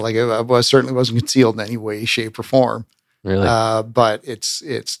 Like I certainly wasn't concealed in any way, shape, or form. Really? But it's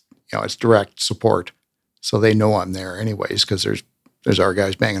direct support. So they know I'm there anyways, because there's our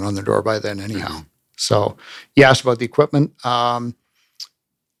guys banging on the door by then anyhow. So you asked about the equipment.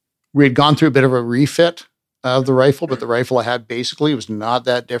 We had gone through a bit of a refit of the rifle, but the rifle I had basically was not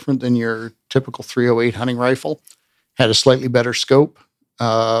that different than your typical 308 hunting rifle. Had a slightly better scope,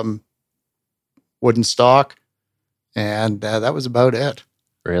 wooden stock, and that was about it.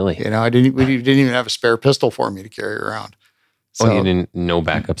 Really? We didn't even have a spare pistol for me to carry around. So, you didn't, no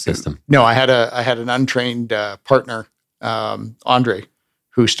backup system? No, I had an untrained partner, Andre,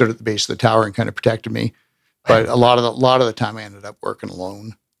 who stood at the base of the tower and kind of protected me. But a lot of the time I ended up working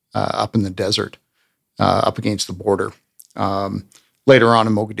alone up in the desert, up against the border. Later on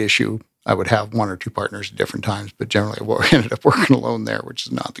in Mogadishu, I would have one or two partners at different times, but generally I ended up working alone there, which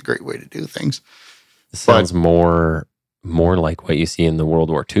is not the great way to do things. It sounds more like what you see in the World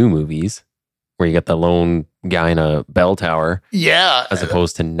War II movies, where you got the lone guy in a bell tower. Yeah. As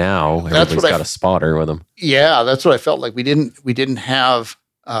opposed to now, everybody's got a spotter with them. Yeah, that's what I felt like. We didn't have,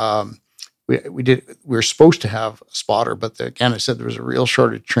 we were supposed to have a spotter, but again, I said there was a real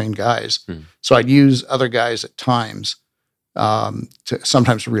shortage of trained guys. So I'd use other guys at times, to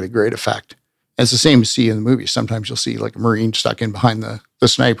sometimes to really great effect. And it's the same you see in the movies. Sometimes you'll see like a Marine stuck in behind the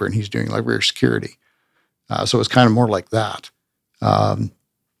sniper and he's doing like rear security. So it's kind of more like that.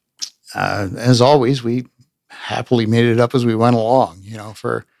 As always, we happily made it up as we went along,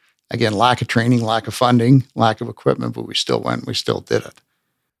 for, again, lack of training, lack of funding, lack of equipment, but we still did it.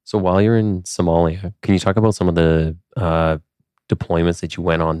 So while you're in Somalia, can you talk about some of the deployments that you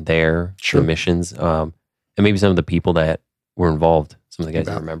went on there, Sure. the missions, and maybe some of the people that were involved, some of the guys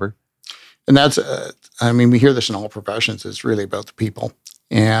you remember? And that's, we hear this in all professions. It's really about the people.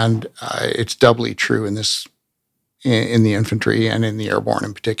 And it's doubly true in the infantry and in the airborne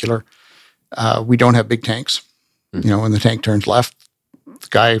in particular. We don't have big tanks. When the tank turns left, the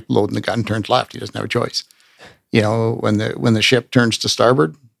guy loading the gun turns left. He doesn't have a choice. When the ship turns to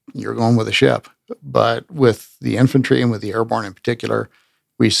starboard, you're going with the ship. But with the infantry and with the airborne in particular,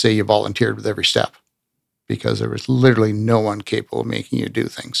 we say you volunteered with every step, because there was literally no one capable of making you do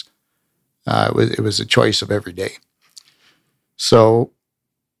things. It was a choice of every day. So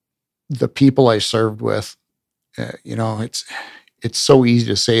the people I served with, it's so easy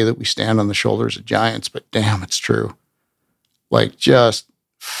to say that we stand on the shoulders of giants, but damn, it's true. Like, just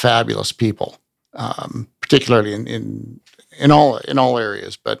fabulous people, particularly in all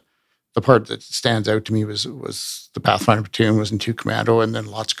areas. But the part that stands out to me was the Pathfinder platoon was in 2 Commando, and then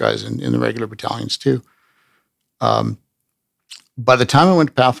lots of guys in the regular battalions too. By the time I went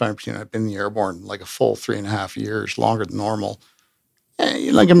to Pathfinder platoon, I'd been in the airborne like a full 3.5 years, longer than normal.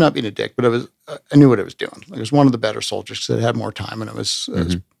 Like, I'm not being a dick, but I knew what I was doing. I was one of the better soldiers because I had more time, and I was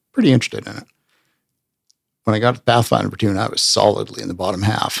pretty interested in it. When I got to Pathfinder platoon, I was solidly in the bottom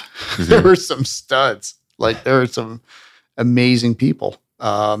half. There were some studs. Like, there were some amazing people.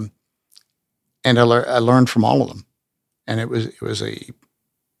 And I learned from all of them. And it was a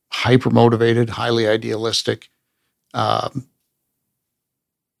hyper-motivated, highly idealistic,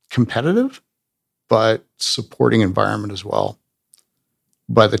 competitive, but supporting environment as well.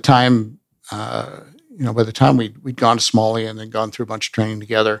 By the time, by the time we'd gone to Somalia and then gone through a bunch of training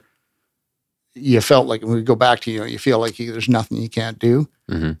together, you felt like, when we go back to, you feel like there's nothing you can't do.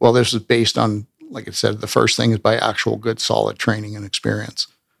 Mm-hmm. Well, this is based on, like I said, the first thing is by actual good, solid training and experience.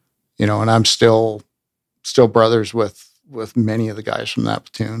 And I'm still brothers with many of the guys from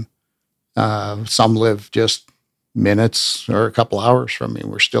that platoon. Some live just minutes or a couple hours from me.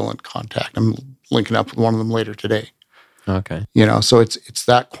 We're still in contact. I'm linking up with one of them later today. Okay. So it's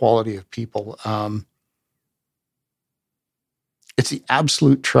that quality of people. It's the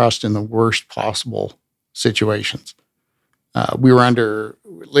absolute trust in the worst possible situations. We were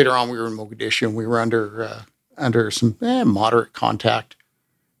later on, we were in Mogadishu, and we were under some moderate contact.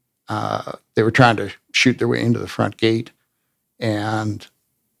 They were trying to shoot their way into the front gate, and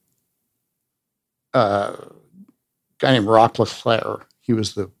a guy named Rock LeClaire, he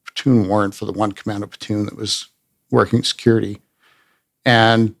was the platoon warrant for the one commando platoon that was working security.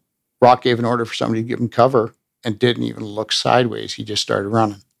 And Rock gave an order for somebody to give him cover and didn't even look sideways. He just started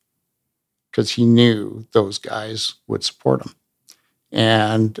running because he knew those guys would support him.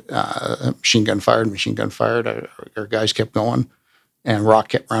 And machine gun fired. Our guys kept going, and Rock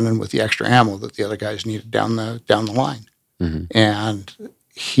kept running with the extra ammo that the other guys needed down the line. Mm-hmm. And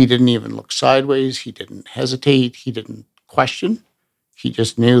he didn't even look sideways. He didn't hesitate. He didn't question. He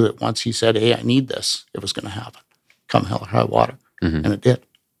just knew that once he said, "Hey, I need this," it was going to happen, come hell or high water. Mm-hmm. And it did.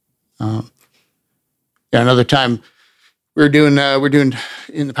 Another time we're doing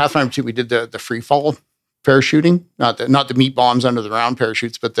in the Pathfinder 2, we did the free fall parachuting, not the meat bombs under the round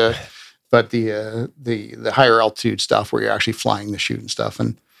parachutes, but the higher altitude stuff where you're actually flying the chute and stuff.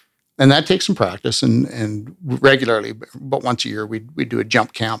 And that takes some practice, and regularly, but once a year, we do a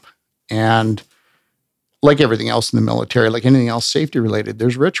jump camp. And like everything else in the military, like anything else safety related,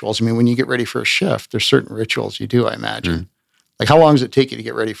 there's rituals. I mean, when you get ready for a shift, there's certain rituals you do, I imagine. Mm. Like, how long does it take you to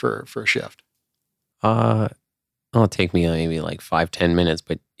get ready for a shift? It'll take me maybe like 5-10 minutes,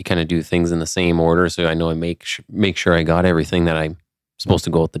 but you kind of do things in the same order. So I know I make sure I got everything that I'm supposed to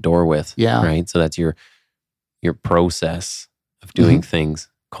go out the door with. Yeah. Right. So that's your process of doing Mm-hmm. things.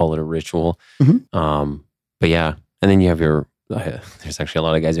 Call it a ritual. Mm-hmm. But yeah. And then you have there's actually a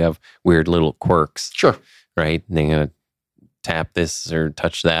lot of guys who have weird little quirks. Sure. Right. And they're going to tap this or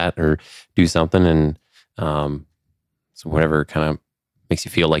touch that or do something. And so whatever kind of makes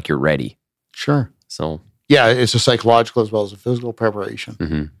you feel like you're ready. Sure. So yeah, it's a psychological as well as a physical preparation.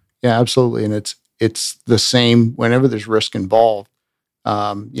 Mm-hmm. Yeah, absolutely. And it's the same whenever there's risk involved.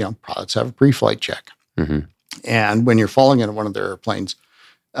 Pilots have a pre-flight check. Mm-hmm. And when you're falling into one of their airplanes,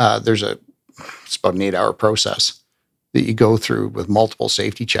 it's about an 8-hour process that you go through with multiple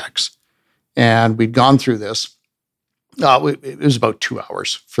safety checks. And we'd gone through this. It was about 2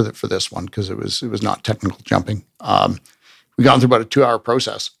 hours for this one because it was not technical jumping. We'd gone through about a 2-hour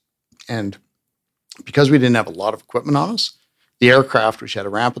process. And because we didn't have a lot of equipment on us, the aircraft, which had a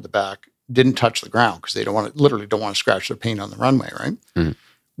ramp at the back, didn't touch the ground because they literally don't want to scratch their paint on the runway, right? Mm-hmm.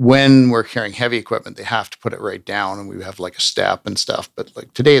 When we're carrying heavy equipment, they have to put it right down, and we have like a step and stuff. But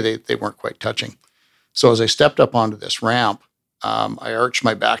like today, they weren't quite touching. So as I stepped up onto this ramp, I arched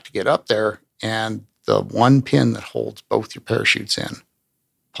my back to get up there, and the one pin that holds both your parachutes in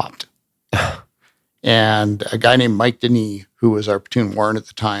popped. And a guy named Mike Denis, who was our platoon warrant at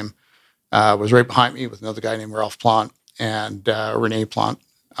the time, was right behind me with another guy named Ralph Plant and Rene Plant.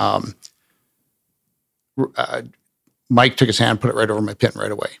 Mike took his hand, put it right over my pin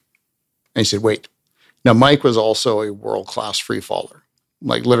right away. And he said, "Wait." Now, Mike was also a world-class free faller,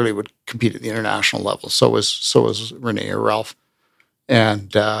 like literally would compete at the international level. So was Rene or Ralph.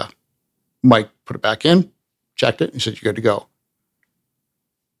 And Mike put it back in, checked it, and he said, "You're good to go."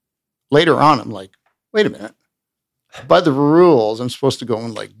 Later on, I'm like, wait a minute. By the rules, I'm supposed to go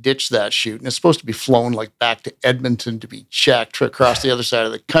and like ditch that chute, and it's supposed to be flown like back to Edmonton to be checked across the other side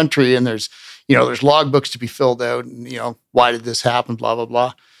of the country. And there's logbooks to be filled out, and why did this happen? Blah blah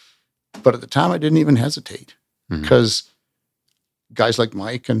blah. But at the time, I didn't even hesitate because guys like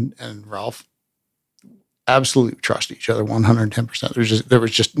Mike and Ralph absolutely trust each other 110%. There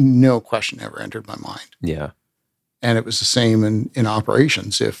was just no question ever entered my mind. Yeah, and it was the same in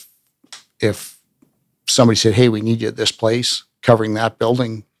operations. If somebody said, "Hey, we need you at this place, covering that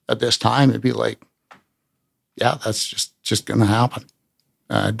building at this time," it'd be like, yeah, that's just going to happen.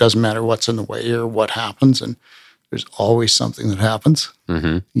 It doesn't matter what's in the way or what happens. And there's always something that happens.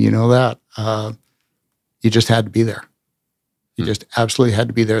 Mm-hmm. You know that. You just had to be there. You just absolutely had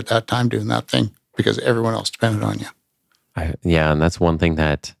to be there at that time doing that thing because everyone else depended on you. And that's one thing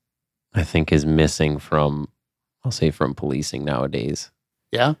that I think is missing from policing nowadays.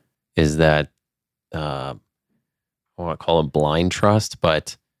 Yeah. Is that I want to call it blind trust,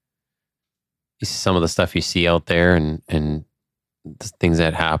 but some of the stuff you see out there and the things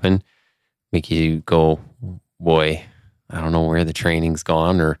that happen make you go, boy, I don't know where the training's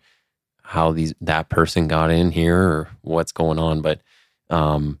gone or how that person got in here or what's going on. But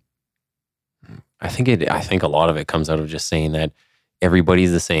I think a lot of it comes out of just saying that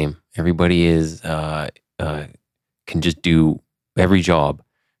everybody's the same. Everybody is can just do every job.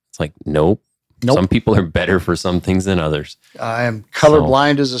 It's like, nope. Some people are better for some things than others. I am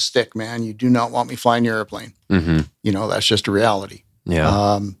colorblind as a stick, man. You do not want me flying your airplane. Mm-hmm. That's just a reality.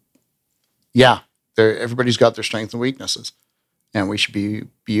 Yeah. Everybody's got their strengths and weaknesses, and we should be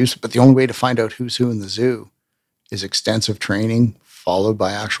used. But the only way to find out who's who in the zoo is extensive training followed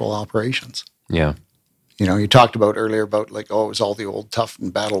by actual operations. Yeah. You talked about earlier about it was all the old tough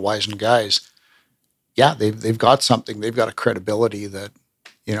and battle-wizened guys. Yeah, they've got something. They've got a credibility that,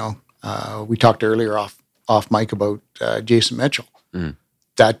 we talked earlier off mic about Jason Mitchell. Mm.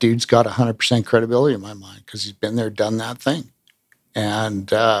 That dude's got 100% credibility in my mind because he's been there, done that thing. And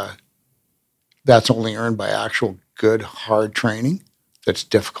that's only earned by actual good, hard training that's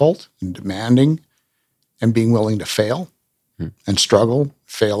difficult and demanding and being willing to fail and struggle,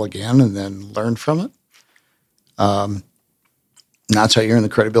 fail again, and then learn from it. And that's how you earn the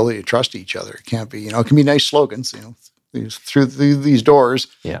credibility to trust each other. It can't be, it can be nice slogans, through these doors,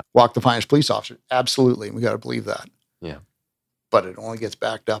 walk the finest police officer. Absolutely. We got to believe that. Yeah. But it only gets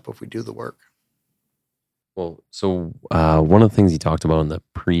backed up if we do the work. Well, so one of the things you talked about in the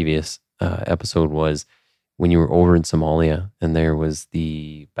previous episode was when you were over in Somalia and there was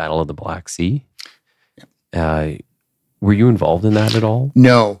the Battle of the Black Sea. Yeah. Were you involved in that at all?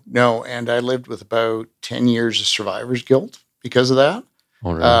 No. And I lived with about 10 years of survivor's guilt because of that.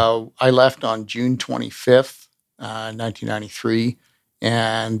 Oh, really? I left on June 25th, 1993,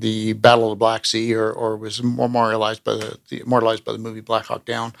 and the Battle of the Black Sea, or was immortalized by the movie Black Hawk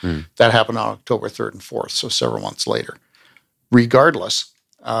Down. That happened on October 3rd and 4th, so several months later. Regardless,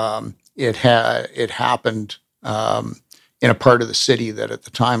 it happened in a part of the city that at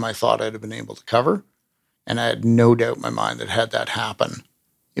the time I thought I'd have been able to cover. And I had no doubt in my mind that had that happen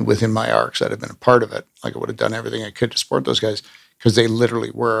within my arcs, I'd have been a part of it. Like I would have done everything I could to support those guys because they literally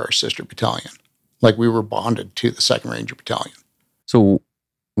were our sister battalion. Like we were bonded to the 2nd Ranger Battalion. So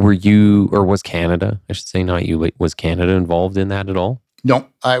were you, or was Canada, I should say not you, but was Canada involved in that at all? No,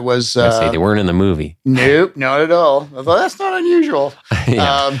 I was... I say they weren't in the movie. Nope, not at all. I thought, that's not unusual.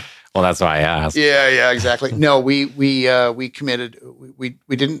 Yeah. Well, that's why I asked. Yeah, exactly. No, we committed. We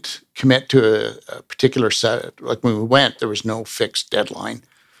didn't commit to a particular set. Like when we went, there was no fixed deadline.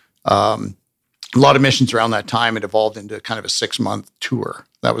 A lot of missions around that time had evolved into kind of a 6-month tour.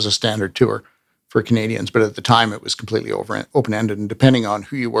 That was a standard tour for Canadians, but at the time it was completely open-ended. And depending on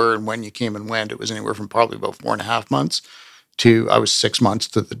who you were and when you came and went, it was anywhere from probably about 4.5 months to I was 6 months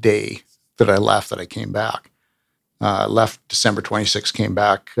to the day that I left that I came back. Left December 26th, came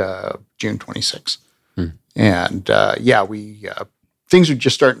back June 26th. And we things were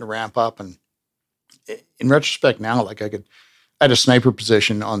just starting to ramp up. And in retrospect now, like I had a sniper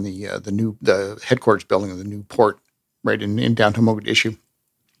position on the headquarters building of the new port right in downtown Mogadishu.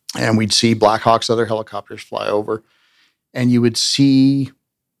 And we'd see Black Hawks, other helicopters fly over. And you would see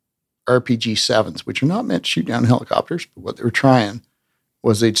RPG-7s, which are not meant to shoot down helicopters, but what they were trying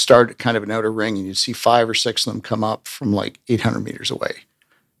was they'd start at kind of an outer ring and you'd see 5 or 6 of them come up from like 800 meters away.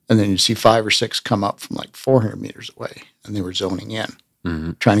 And then you'd see 5 or 6 come up from like 400 meters away. And they were zoning in,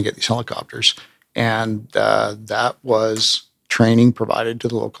 trying to get these helicopters. And that was training provided to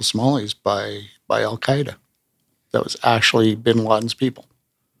the local Somalis by Al-Qaeda. That was actually bin Laden's people.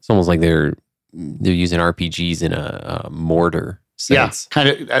 It's almost like they're using RPGs in a mortar sense. Yeah,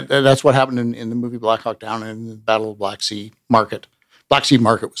 kind of. That's what happened in the movie Black Hawk Down and the Battle of Black Sea Market. Black Sea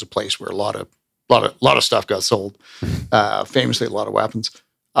Market was a place where a lot of stuff got sold. Famously, a lot of weapons,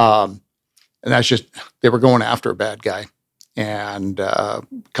 and that's just they were going after a bad guy, and a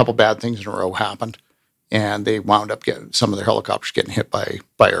couple bad things in a row happened, and they wound up getting some of their helicopters getting hit by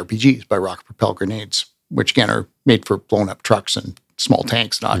RPGs, by rocket propelled grenades, which again are made for blowing up trucks and small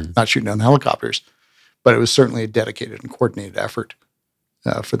tanks, not shooting down helicopters. But it was certainly a dedicated and coordinated effort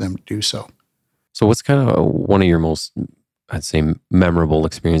for them to do so. So, what's kind of one of your most, I'd say, memorable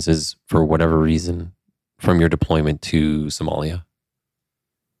experiences for whatever reason from your deployment to Somalia?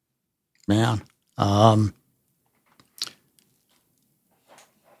 Man, that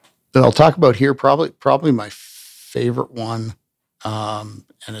I'll talk about here, probably my favorite one, and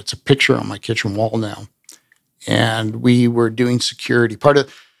it's a picture on my kitchen wall now. And we were doing security.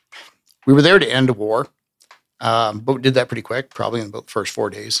 We were there to end a war, but we did that pretty quick, probably in about the first 4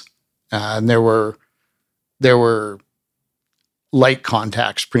 days. And there were light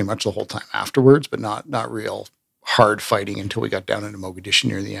contacts pretty much the whole time afterwards, but not real hard fighting until we got down into Mogadishu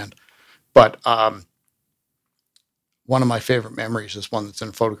near the end. But one of my favorite memories is one that's in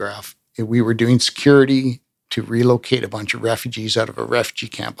a photograph. We were doing security to relocate a bunch of refugees out of a refugee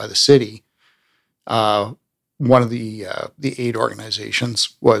camp by the city. One of the aid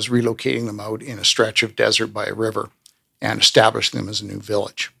organizations was relocating them out in a stretch of desert by a river and establishing them as a new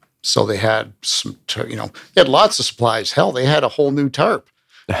village. So they had they had lots of supplies. Hell, they had a whole new tarp.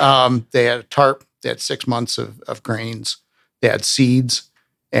 They had a tarp. They had 6 months of grains. They had seeds,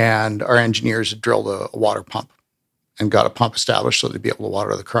 and our engineers had drilled a water pump and got a pump established so they'd be able to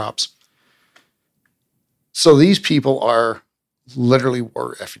water the crops. So these people are literally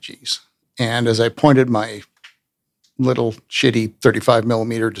war refugees. And as I pointed my little shitty 35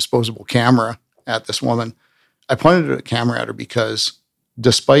 millimeter disposable camera at this woman, I pointed a camera at her because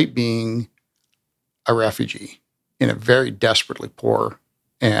despite being a refugee in a very desperately poor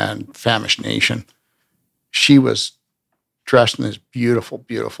and famished nation, she was dressed in this beautiful,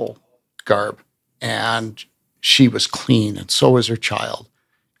 beautiful garb. And she was clean, and so was her child.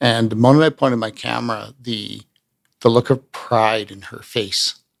 And the moment I pointed my camera, the look of pride in her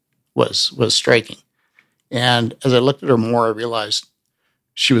face was striking. And as I looked at her more, I realized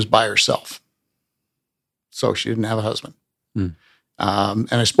she was by herself. So she didn't have a husband. And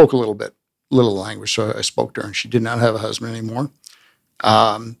I spoke a little language, so I spoke to her, and she did not have a husband anymore.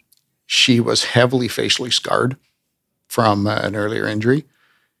 She was heavily facially scarred from an earlier injury,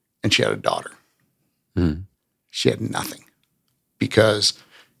 and she had a daughter. She had nothing because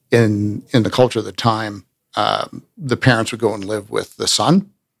in the culture of the time, the parents would go and live with the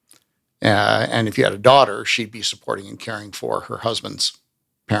son. And if you had a daughter, she'd be supporting and caring for her husband's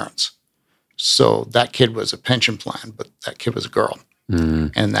parents. So that kid was a pension plan, but that kid was a girl.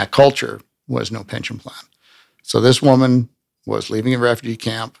 And that culture was no pension plan. So this woman was leaving a refugee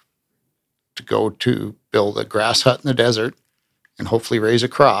camp to go to build a grass hut in the desert and hopefully raise a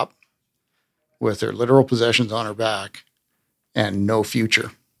crop with her literal possessions on her back and no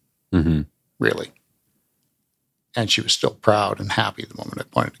future, really. And she was still proud and happy the moment I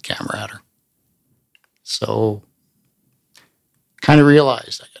pointed the camera at her. So kind of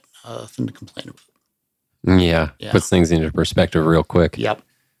realized I got nothing to complain about. Yeah. Puts things into perspective real quick. Yep.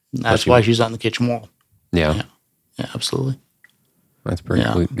 That's why she's on the kitchen wall. Yeah. Yeah, absolutely. That's a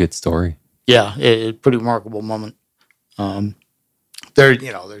pretty good story. Yeah, it's a pretty remarkable moment.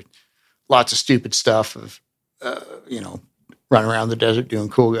 There's lots of stupid stuff of, running around the desert doing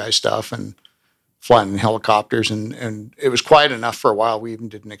cool guy stuff and flying in helicopters. And it was quiet enough for a while. We even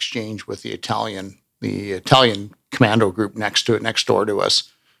did an exchange with the Italian commando group next door to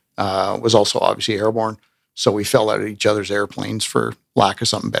us, was also obviously airborne. So we fell out of each other's airplanes for lack of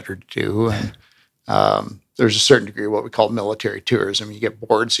something better to do. And there's a certain degree of what we call military tourism. You get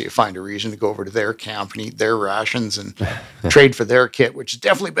bored, so you find a reason to go over to their camp and eat their rations and trade for their kit, which is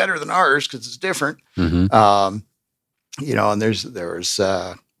definitely better than ours because it's different. And there was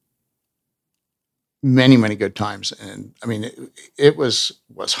many, many good times. And I mean, it was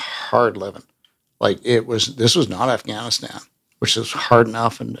hard living. Like this was not Afghanistan, which is hard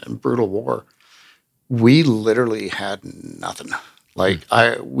enough and brutal war. We literally had nothing. Like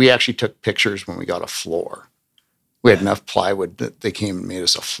we actually took pictures when we got a floor. We had enough plywood that they came and made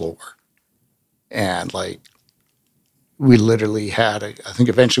us a floor. And we literally had, I think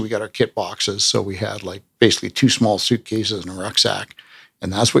eventually we got our kit boxes. So we had basically 2 small suitcases and a rucksack.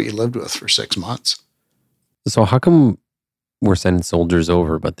 And that's what you lived with for 6 months. So how come we're sending soldiers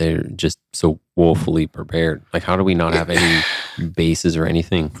over, but they're just so woefully prepared? Like, how do we not have any bases or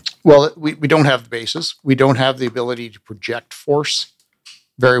anything? Well, we don't have the bases. We don't have the ability to project force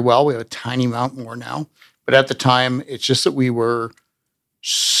very well. We have a tiny amount more now. But at the time, it's just that we were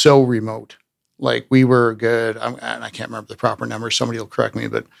so remote. Like we were good, and I can't remember the proper number. Somebody will correct me,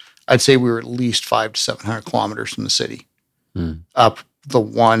 but I'd say we were at least 500 to 700 kilometers from the city, up the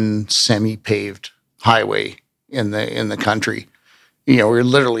one semi-paved highway in the country. We're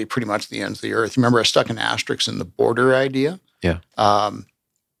literally pretty much the ends of the earth. Remember, I stuck an asterisk in the border idea. Yeah.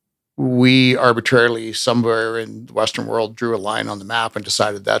 We arbitrarily, somewhere in the Western world, drew a line on the map and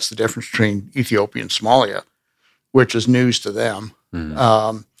decided that's the difference between Ethiopia and Somalia, which is news to them.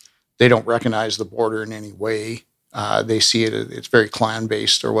 They don't recognize the border in any way. They see it's very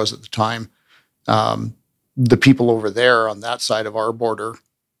clan-based, or was at the time. The people over there on that side of our border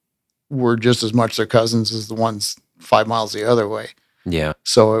were just as much their cousins as the ones 5 miles the other way. Yeah.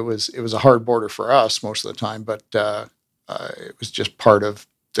 So it was a hard border for us most of the time, but it was just part of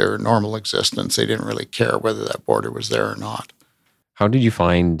their normal existence. They didn't really care whether that border was there or not. How did you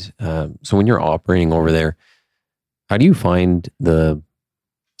find, so when you're operating over there, how do you find the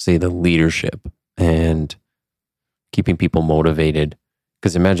leadership and keeping people motivated?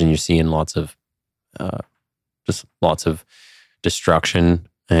 Because imagine you're seeing lots of destruction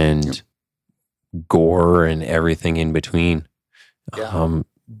and gore and everything in between. Yeah.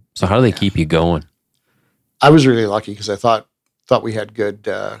 So how do they keep you going? I was really lucky because I thought we had good.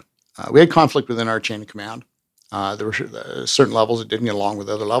 We had conflict within our chain of command. There were certain levels that didn't get along with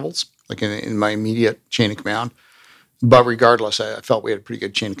other levels, like in my immediate chain of command. But regardless, I felt we had a pretty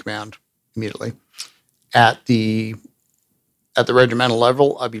good chain of command immediately. At the regimental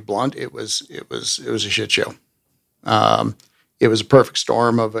level, I'll be blunt, it was a shit show. It was a perfect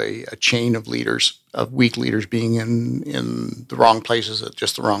storm of a chain of leaders, of weak leaders being in the wrong places at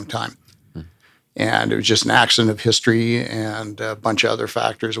just the wrong time. And it was just an accident of history and a bunch of other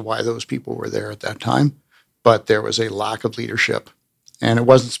factors of why those people were there at that time. But there was a lack of leadership. And it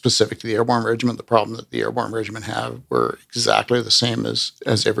wasn't specific to the Airborne Regiment. The problem that the Airborne Regiment had were exactly the same as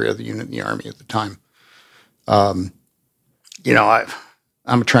every other unit in the Army at the time. I'm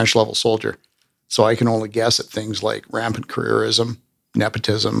a trench level soldier, so I can only guess at things like rampant careerism,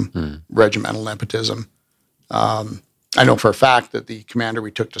 nepotism, regimental nepotism. I know for a fact that the commander we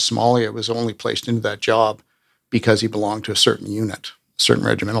took to Somalia was only placed into that job because he belonged to a certain unit, a certain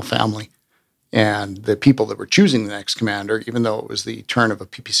regimental family. And the people that were choosing the next commander, even though it was the turn of a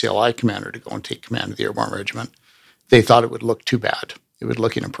PPCLI commander to go and take command of the Airborne Regiment, they thought it would look too bad. It would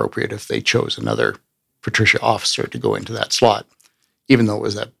look inappropriate if they chose another Patricia officer to go into that slot, even though it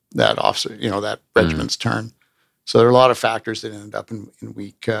was that officer, that regiment's turn. So there are a lot of factors that ended up in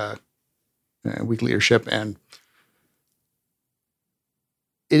weak leadership. And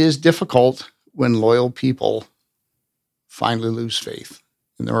it is difficult when loyal people finally lose faith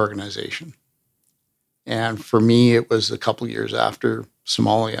in their organization. And for me, it was a couple of years after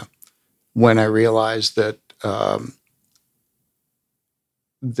Somalia when I realized that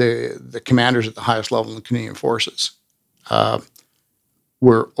the commanders at the highest level in the Canadian Forces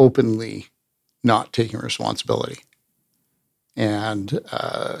were openly not taking responsibility. And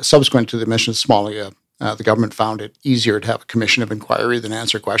subsequent to the mission to Somalia, the government found it easier to have a commission of inquiry than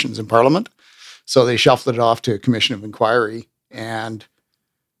answer questions in Parliament. So they shuffled it off to a commission of inquiry. And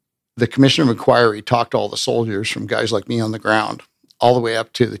the commission of inquiry talked to all the soldiers, from guys like me on the ground all the way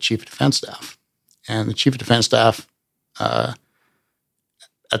up to the chief of defense staff. And the chief of defense staff, at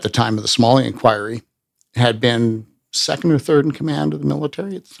the time of the Somalia inquiry, had been second or third in command of the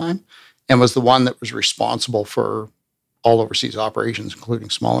military at the time, and was the one that was responsible for all overseas operations, including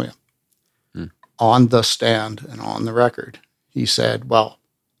Somalia. On the stand and on the record, he said, well,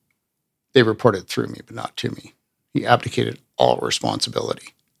 they reported through me, but not to me. He abdicated all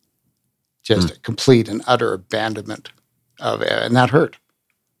responsibility. Just a complete and utter abandonment of it. And that hurt.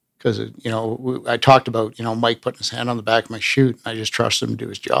 Because, I talked about, Mike putting his hand on the back of my chute, and I just trusted him to do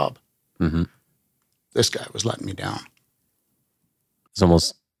his job. Mm-hmm. This guy was letting me down. It's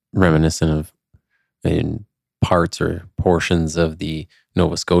almost reminiscent of in parts or portions of the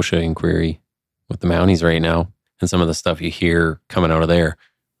Nova Scotia inquiry with the Mounties right now, and some of the stuff you hear coming out of there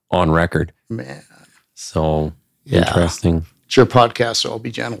on record. Man. So interesting. It's your podcast, so I'll be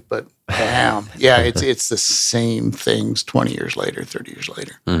gentle, but damn. Yeah, it's the same things 20 years later, 30 years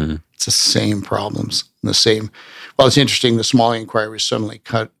later. Mm-hmm. It's the same problems. The same. Well, it's interesting. The Somalia inquiry was suddenly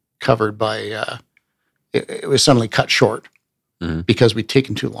covered by, it was suddenly cut short because we'd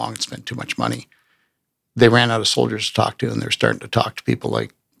taken too long and spent too much money. They ran out of soldiers to talk to, and they're starting to talk to people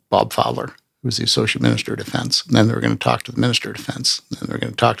like Bob Fowler, who was the Associate Minister of Defense. And then they were going to talk to the Minister of Defense. And then they were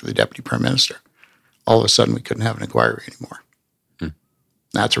going to talk to the Deputy Prime Minister. All of a sudden, we couldn't have an inquiry anymore.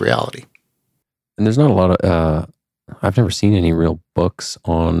 That's a reality. And there's not a lot of, I've never seen any real books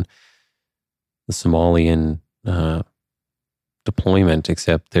on the Somalian deployment,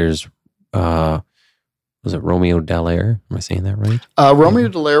 except there's, was it Romeo Dallaire? Am I saying that right? Romeo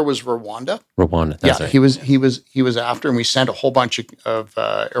Dallaire was Rwanda. Rwanda, that's right. He was after, and we sent a whole bunch of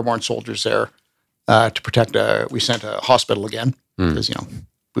airborne soldiers there to protect. We sent a hospital again because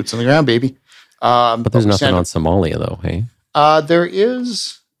boots on the ground, baby. But there's nothing on Somalia, though. Hey, there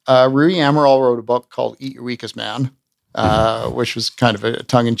is. Rui Amaral wrote a book called "Eat Your Weakest Man," which was kind of a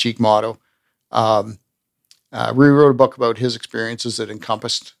tongue-in-cheek motto. Rui wrote a book about his experiences that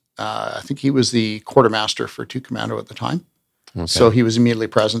encompassed. I think he was the quartermaster for 2 Commando at the time. Okay. So he was immediately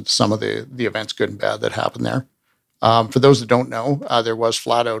present to some of the events, good and bad, that happened there. For those that don't know, there was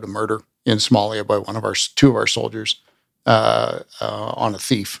flat out a murder in Somalia by 2 of our soldiers on a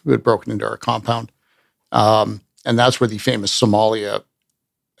thief who had broken into our compound. And that's where the famous Somalia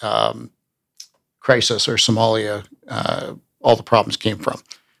crisis or Somalia all the problems came from.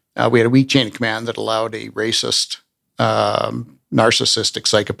 We had a weak chain of command that allowed a racist, narcissistic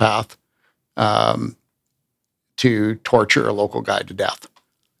psychopath to torture a local guy to death.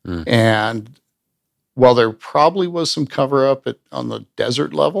 And while there probably was some cover-up on the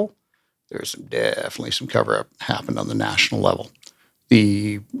desert level, there's definitely some cover-up happened on the national level.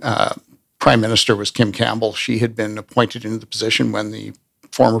 The prime minister was Kim Campbell. She had been appointed into the position when the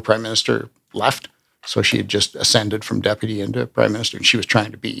former prime minister left. So she had just ascended from deputy into prime minister, and she was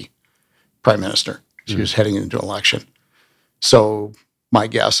trying to be prime minister. She was heading into an election. So my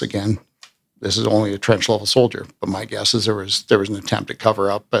guess, again, this is only a trench level soldier, but my guess is there was an attempt to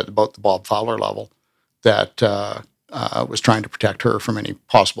cover up at about the Bob Fowler level that was trying to protect her from any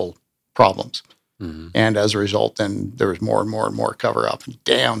possible problems. And as a result, then there was more and more and more cover up. And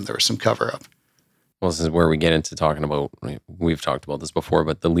damn, there was some cover up. Well, this is where we get into talking about, we've talked about this before,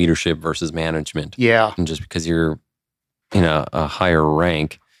 but the leadership versus management. Yeah. And just because you're in a higher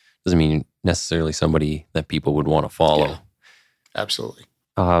rank doesn't mean necessarily somebody that people would want to follow. Yeah. Absolutely.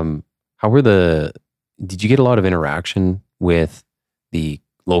 Did you get a lot of interaction with the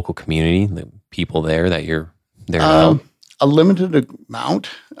local community, the people there that you're there now? A limited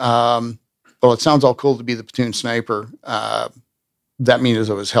amount. Well, it sounds all cool to be the platoon sniper. That means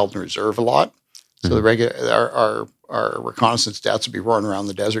I was held in reserve a lot. So our reconnaissance dads would be roaring around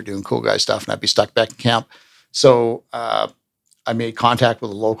the desert doing cool guy stuff, and I'd be stuck back in camp. So I made contact with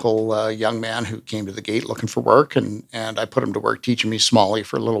a local young man who came to the gate looking for work, and I put him to work teaching me Somali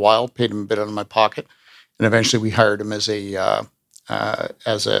for a little while, paid him a bit out of my pocket, and eventually we hired him as an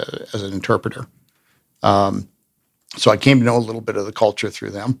interpreter. So I came to know a little bit of the culture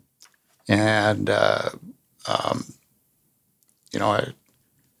through them. And, I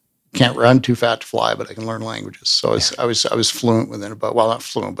can't run, too fat to fly, but I can learn languages. So I was fluent within about, well, not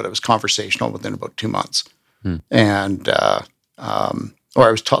fluent, but I was conversational within about 2 months. And, or I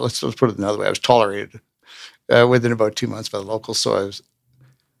was, let's put it another way, I was tolerated within about 2 months by the locals. So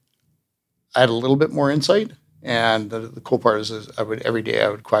I had a little bit more insight. And the cool part is every day I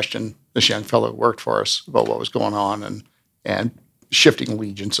would question this young fellow who worked for us about what was going on and shifting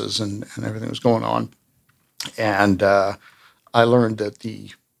allegiances and everything was going on. And I learned that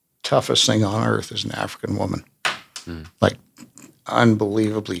the toughest thing on earth is an African woman. Like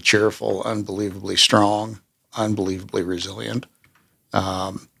unbelievably cheerful, unbelievably strong, unbelievably resilient.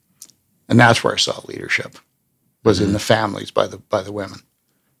 And that's where I saw leadership, was in the families by the women.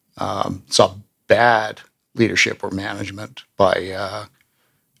 Saw bad leadership or management by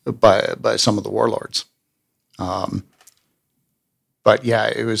some of the warlords. But yeah,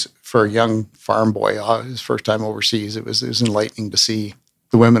 it was for a young farm boy, his first time overseas. It was enlightening to see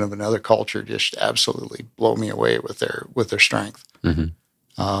the women of another culture just absolutely blow me away with their strength.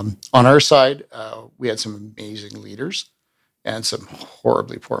 On our side, we had some amazing leaders and some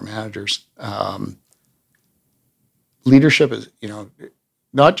horribly poor managers. Leadership is,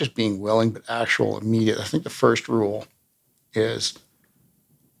 not just being willing, but actual immediate. I think the first rule is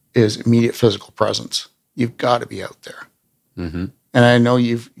immediate physical presence. You've got to be out there. And I know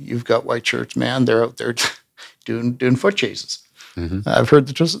you've got white shirts, man. They're out there doing foot chases. I've heard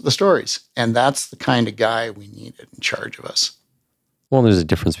the stories, and that's the kind of guy we needed in charge of us. Well, there's a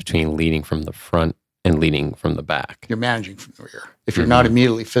difference between leading from the front and leading from the back. You're managing from the rear. If you're not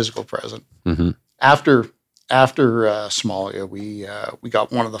immediately physical present. After Somalia, we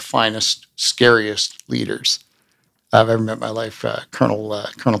got one of the finest, scariest leaders I've ever met in my life, Colonel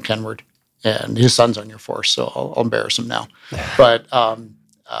Kenward. And his son's on your force, so I'll embarrass him now. But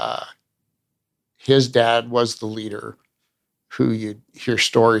his dad was the leader who you'd hear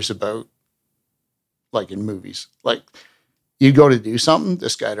stories about, like in movies. Like, you'd go to do something,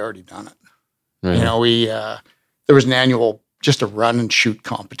 this guy had already done it. There was an annual, just a run and shoot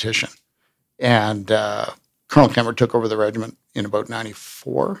competition. And Colonel Kenward took over the regiment in about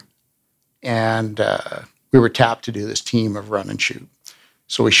 94. And we were tapped to do this team of run and shoot.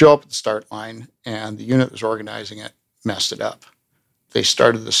 So we show up at the start line, and the unit that was organizing it messed it up. They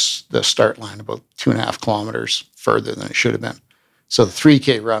started the start line about 2.5 kilometers further than it should have been. So the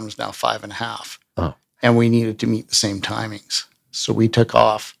 3K run was now 5.5. Oh. And we needed to meet the same timings. So we took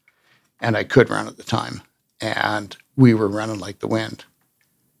off, and I could run at the time. And we were running like the wind.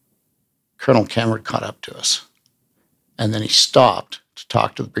 Colonel Kenward caught up to us. And then he stopped to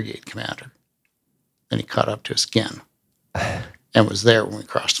talk to the brigade commander. Then he caught up to us again. And was there when we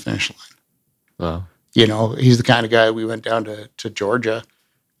crossed the finish line. Wow. He's the kind of guy, we went down to Georgia,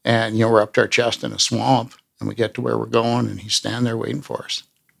 and, we're up to our chest in a swamp, and we get to where we're going, and he's standing there waiting for us.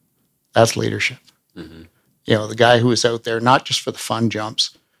 That's leadership. The guy who was out there, not just for the fun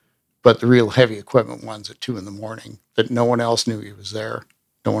jumps, But the real heavy equipment ones at 2 a.m. that no one else knew he was there.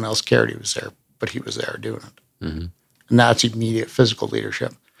 No one else cared he was there, but he was there doing it. Mm-hmm. And that's immediate physical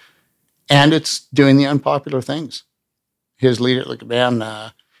leadership. And it's doing the unpopular things. His leader, like, man,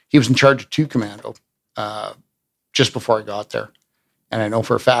 he was in charge of 2 commando just before I got there. And I know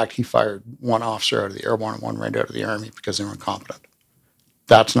for a fact he fired 1 officer out of the airborne and 1 right out of the Army because they were incompetent.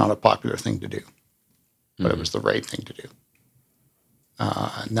 That's not a popular thing to do, but it was the right thing to do.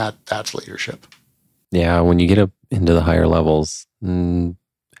 And that's leadership. Yeah, when you get up into the higher levels,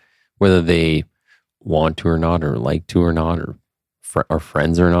 whether they want to or not, or like to or not, or are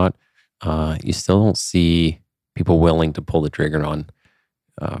friends or not, you still don't see people willing to pull the trigger on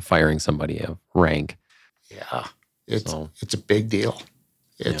firing somebody of rank. Yeah, it's a big deal.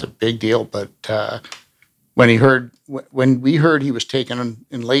 It's a big deal. But when we heard he was taken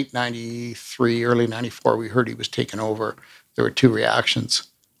in late 93, early 94, we heard he was taken over. There were 2 reactions.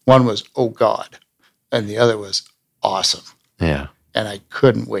 One was, oh God. And the other was, awesome. Yeah. And I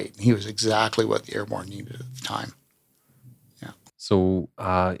couldn't wait. He was exactly what the airborne needed at the time. Yeah. So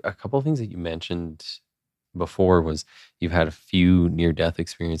a couple of things that you mentioned before was you've had a few near-death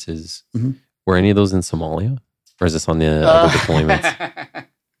experiences. Mm-hmm. Were any of those in Somalia? Or is this on the other deployments?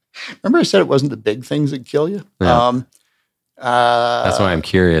 Remember I said it wasn't the big things that kill you? Yeah. That's why I'm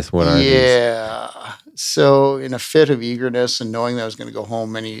curious. What are these? Yeah. So in a fit of eagerness and knowing that I was going to go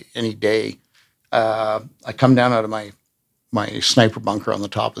home any day, I come down out of my sniper bunker on the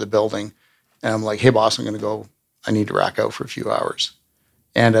top of the building, and I'm like, hey, boss, I'm going to go. I need to rack out for a few hours.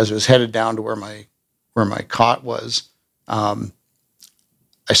 And as I was headed down to where my cot was, I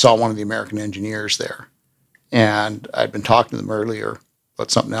saw one of the American engineers there. And I'd been talking to them earlier about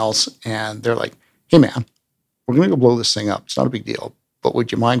something else, and they're like, hey, man, we're going to go blow this thing up. It's not a big deal, but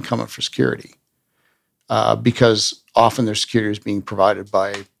would you mind coming for security? Because often their security is being provided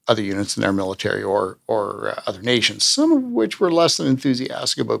by other units in their military or other nations, some of which were less than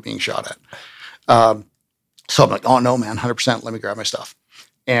enthusiastic about being shot at. So I'm like, oh, no, man, 100%, let me grab my stuff.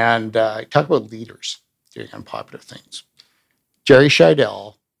 And talk about leaders doing unpopular things. Jerry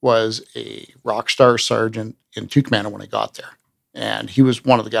Scheidel was a rock star sergeant in 2 Commando when I got there. And he was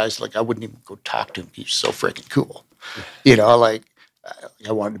one of the guys, like, I wouldn't even go talk to him. He's so freaking cool. You know, like,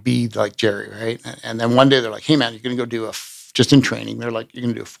 I wanted to be like Jerry, right? And then one day they're like, hey, man, you're going to go do just in training, they're like, you're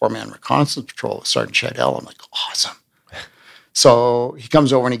going to do a 4-man reconnaissance patrol with Sergeant Scheidel. I'm like, awesome. So he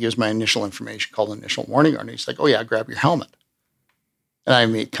comes over and he gives my initial information called initial warning order. And he's like, oh, yeah, grab your helmet. And I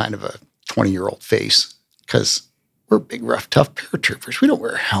made kind of a 20-year-old face because we're big, rough, tough paratroopers. We don't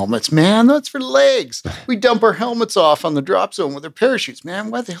wear helmets, man. That's for legs. We dump our helmets off on the drop zone with our parachutes,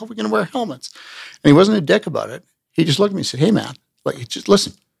 man. Why the hell are we going to wear helmets? And he wasn't a dick about it. He just looked at me and said, hey, man, like, just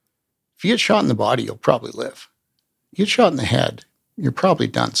listen. If you get shot in the body, you'll probably live. You get shot in the head, you're probably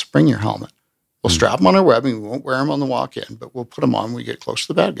done. So bring your helmet. We'll strap them on our webbing. We won't wear them on the walk-in, but we'll put them on when we get close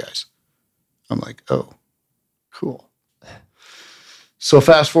to the bad guys. I'm like, oh, cool. So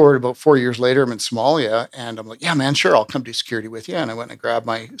fast forward about 4 years later, I'm in Somalia, and I'm like, yeah, man, sure, I'll come do security with you. And I went and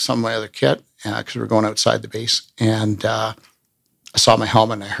grabbed some of my other kit because we were going outside the base. And I saw my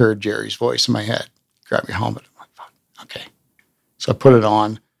helmet, and I heard Jerry's voice in my head, grab your helmet. I'm like, fuck, okay. So I put it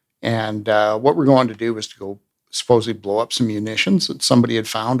on, and what we're going to do was to go supposedly blow up some munitions that somebody had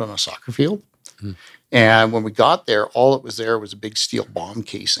found on a soccer field. Mm. And when we got there, all that was there was a big steel bomb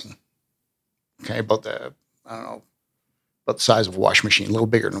casing. Okay, about the size of a washing machine, a little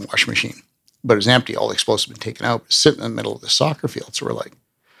bigger than a washing machine. But it was empty. All the explosives had been taken out. It was sitting in the middle of the soccer field. So we're like,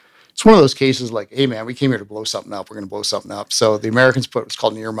 it's one of those cases like, hey, man, we came here to blow something up. We're going to blow something up. So the Americans put what's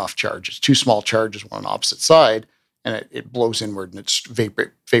called an earmuff charge. It's 2 small charges, one on the opposite side, and it blows inward and it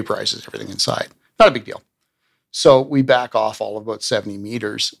vaporizes everything inside. Not a big deal. So we back off all of about 70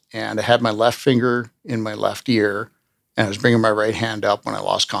 meters, and I had my left finger in my left ear, and I was bringing my right hand up when I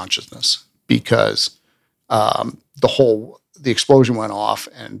lost consciousness because the explosion went off,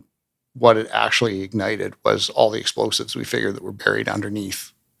 and what it actually ignited was all the explosives we figured that were buried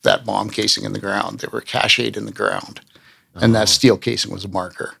underneath that bomb casing in the ground. They were cached in the ground, and that steel casing was a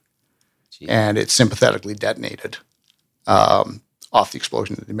marker. Jeez. And it sympathetically detonated off the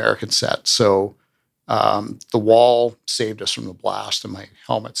explosion that the Americans set. So the wall saved us from the blast, and my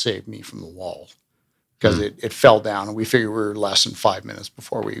helmet saved me from the wall because it fell down, and we figured we were less than 5 minutes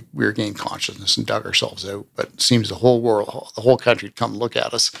before we regained consciousness and dug ourselves out. But it seems the whole country had come look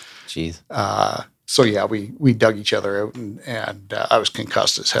at us. Jeez. So yeah, we dug each other out, and I was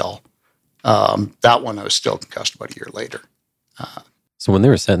concussed as hell. That one I was still concussed about a year later. So when they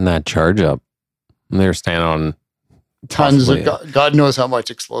were setting that charge up, when they were standing on tons of God knows how much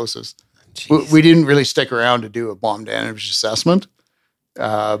explosives. We didn't really stick around to do a bomb damage assessment.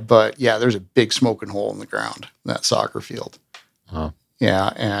 But yeah, there's a big smoking hole in the ground in that soccer field. Wow.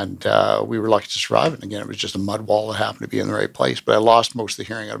 Yeah, and we were lucky to survive it. Again, it was just a mud wall that happened to be in the right place. But I lost most of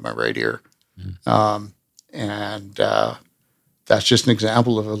the hearing out of my right ear. And that's just an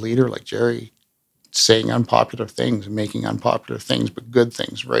example of a leader like Jerry saying unpopular things and making unpopular things, but good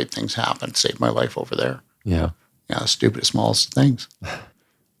things, right things happen. Saved my life over there. Yeah. Yeah, the stupidest, smallest things.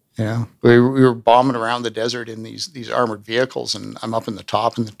 Yeah, we were bombing around the desert in these armored vehicles, and I'm up in the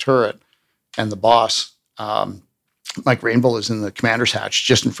top in the turret, and the boss, Mike Rainbow, is in the commander's hatch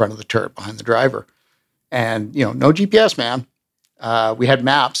just in front of the turret behind the driver. And, no GPS, man. We had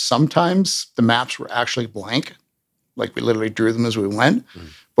maps. Sometimes the maps were actually blank, like we literally drew them as we went.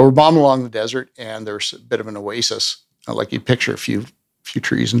 But we're bombing along the desert, and there's a bit of an oasis, like you picture a few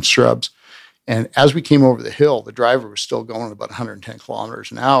trees and shrubs. And as we came over the hill, the driver was still going about 110 kilometers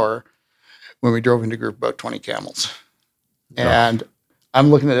an hour when we drove into a group of about 20 camels. And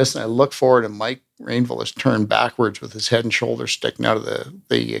I'm looking at this, and I look forward, and Mike Rainville is turned backwards with his head and shoulders sticking out of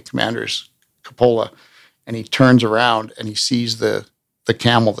the commander's cupola. And he turns around, and he sees the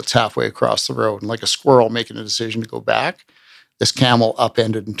camel that's halfway across the road. And like a squirrel making a decision to go back, this camel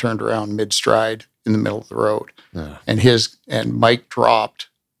upended and turned around mid-stride in the middle of the road. And Mike dropped,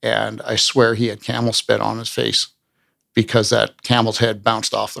 and I swear he had camel spit on his face because that camel's head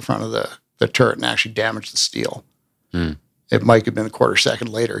bounced off the front of the turret and actually damaged the steel. If Mike had been a quarter second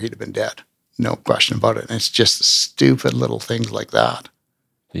later, he'd have been dead. No question about it. And it's just the stupid little things like that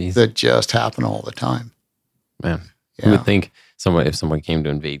that just happen all the time. Man, Yeah. you would think if someone came to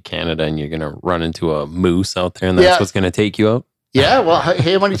invade Canada and you're going to run into a moose out there and that's what's going to take you out. Yeah, well,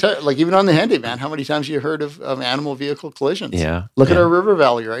 hey, how many times, like even on the Henday, man, how many times have you heard of animal vehicle collisions? Yeah. Look at our river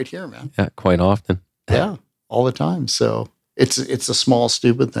valley right here, man. Yeah, quite often. Yeah, all the time. So it's the small,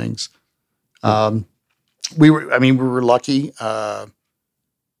 stupid things. We were lucky. Talk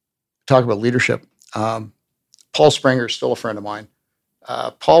about leadership. Paul Springer is still a friend of mine.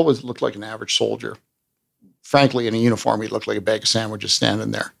 Paul looked like an average soldier. Frankly, in a uniform, he looked like a bag of sandwiches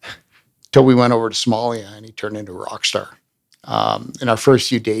standing there. Till we went over to Somalia, and he turned into a rock star. In our first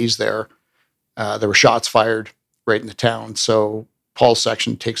few days there were shots fired right in the town. So Paul's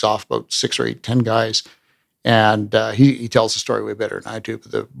section takes off about 6 or 8, 10 guys. And he tells the story way better than I do.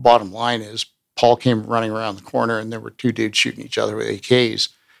 But the bottom line is Paul came running around the corner, and there were 2 dudes shooting each other with AKs.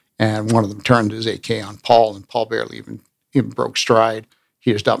 And one of them turned his AK on Paul, and Paul barely even broke stride.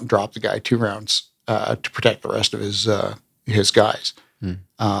 He just up and dropped the guy 2 rounds to protect the rest of his guys.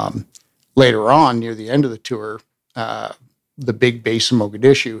 Later on, near the end of the tour, the big base in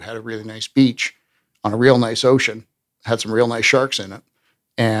Mogadishu had a really nice beach on a real nice ocean, had some real nice sharks in it.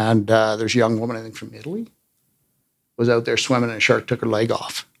 And there's a young woman, I think from Italy, was out there swimming, and a shark took her leg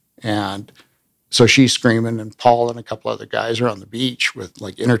off. And so she's screaming, and Paul and a couple other guys are on the beach with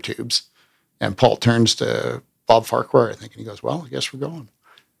like inner tubes. And Paul turns to Bob Farquhar, I think, and he goes, "Well, I guess we're going."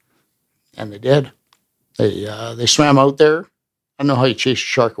 And they did. They swam out there. I don't know how you chase a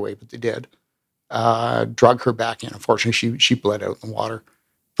shark away, but they did. Drug her back in. Unfortunately, she bled out in the water.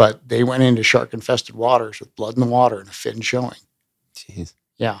 But they went into shark-infested waters with blood in the water and a fin showing. Jeez.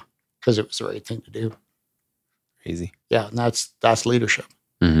 Yeah, because it was the right thing to do. Crazy. Yeah, and that's leadership.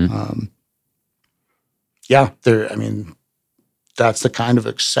 Mm-hmm. That's the kind of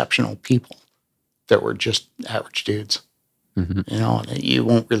exceptional people that were just average dudes. Mm-hmm. That you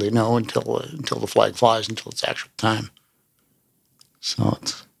won't really know until the flag flies, until it's actual time. So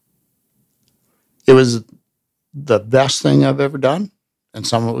it was the best thing I've ever done, and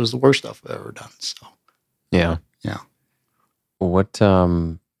some of it was the worst stuff I've ever done. So yeah. What?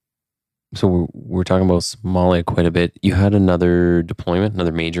 So we're talking about Somalia quite a bit. You had another deployment,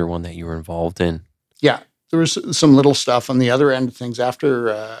 another major one that you were involved in. Yeah, there was some little stuff on the other end of things after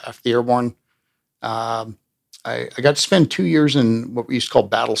the airborne. I got to spend 2 years in what we used to call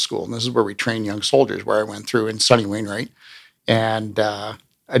battle school, and this is where we train young soldiers, where I went through in Sonny Wainwright. And I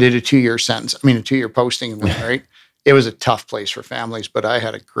did a 2-year posting in Wainwright. It was a tough place for families, but I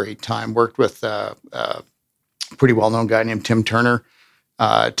had a great time. Worked with a pretty well-known guy named Tim Turner.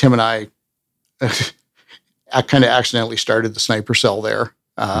 Tim and I kind of accidentally started the sniper cell there.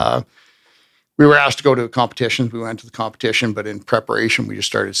 We were asked to go to a competition. We went to the competition, but in preparation, we just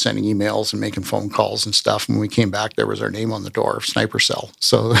started sending emails and making phone calls and stuff. And when we came back, there was our name on the door of Sniper Cell.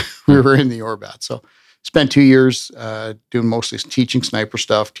 So we were in the ORBAT. So spent 2 years doing mostly teaching sniper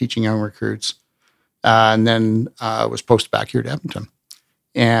stuff, teaching young recruits. And then was posted back here to Edmonton.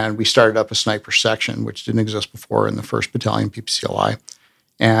 And we started up a sniper section, which didn't exist before, in the 1st Battalion PPCLI.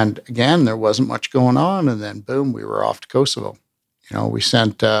 And again, there wasn't much going on. And then boom, we were off to Kosovo. We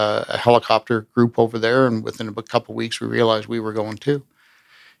sent a helicopter group over there, and within a couple of weeks, we realized we were going too.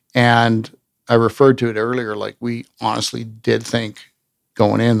 And I referred to it earlier, like we honestly did think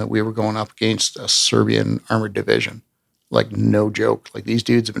going in that we were going up against a Serbian armored division. Like, no joke. Like, these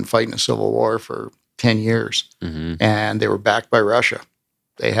dudes have been fighting a civil war for 10 years, and they were backed by Russia.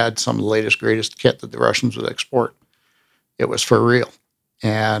 They had some of the latest, greatest kit that the Russians would export. It was for real.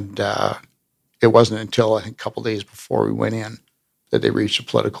 And it wasn't until, I think, a couple of days before we went in that they reached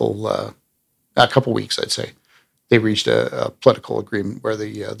a couple weeks, I'd say, they reached a political agreement where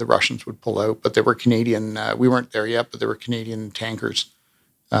the Russians would pull out. But there were Canadian, we weren't there yet, but there were Canadian tankers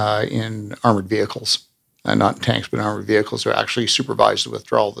in armored vehicles. Not tanks, but armored vehicles who actually supervised the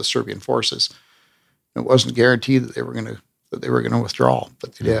withdrawal of the Serbian forces. It wasn't guaranteed that they were going to withdraw,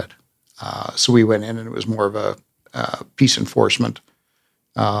 but they did. So we went in, and it was more of a peace enforcement.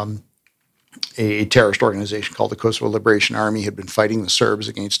 A terrorist organization called the Kosovo Liberation Army had been fighting the Serbs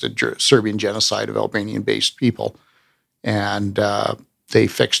against a Serbian genocide of Albanian-based people, and they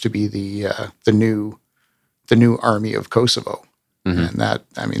fixed to be the new army of Kosovo. And that,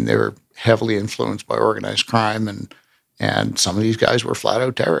 I mean, they were heavily influenced by organized crime, and some of these guys were flat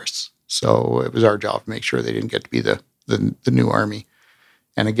out terrorists. So it was our job to make sure they didn't get to be the new army.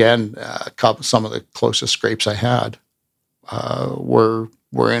 And again, some of the closest scrapes I had were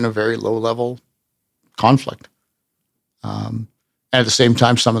in a very low level conflict. And at the same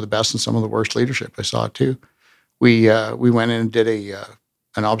time, some of the best and some of the worst leadership I saw too. We went in and did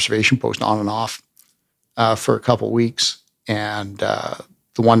an observation post on and off for a couple of weeks. And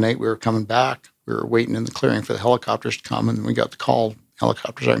the one night we were coming back, we were waiting in the clearing for the helicopters to come, and we got the call,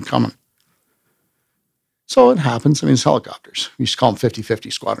 helicopters aren't coming. So it happens. I mean, it's helicopters. We used to call them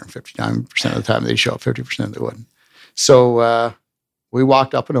 50-50 squadron. 59% of the time they'd show up, 50% they wouldn't. So we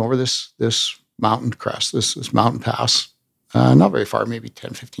walked up and over this mountain crest, this mountain pass, not very far, maybe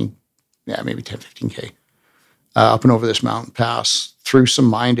 10-15 K, up and over this mountain pass through some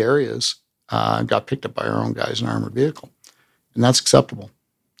mined areas, got picked up by our own guys in an armored vehicle. And that's acceptable.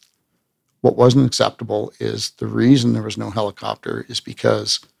 What wasn't acceptable is the reason there was no helicopter is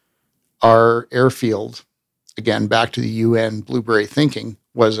because our airfield, again, back to the UN blueberry thinking,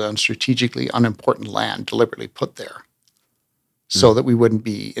 was on strategically unimportant land deliberately put there so that we wouldn't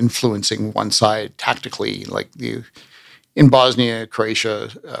be influencing one side tactically. Like in Bosnia, Croatia,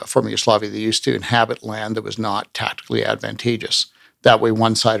 former Yugoslavia, they used to inhabit land that was not tactically advantageous. That way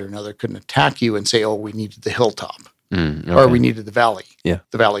one side or another couldn't attack you and say, oh, we needed the hilltop. Okay. Or we needed the valley, the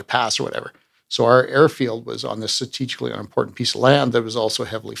valley pass or whatever. So our airfield was on this strategically unimportant piece of land that was also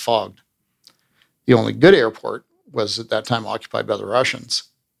heavily fogged. The only good airport was at that time occupied by the Russians,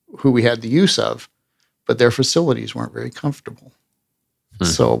 who we had the use of, but their facilities weren't very comfortable.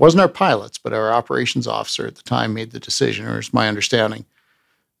 So it wasn't our pilots, but our operations officer at the time made the decision, or it's my understanding,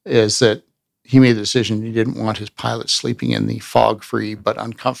 is that he made the decision he didn't want his pilots sleeping in the fog-free but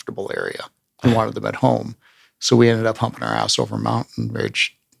uncomfortable area. He wanted them at home. So we ended up humping our ass over a mountain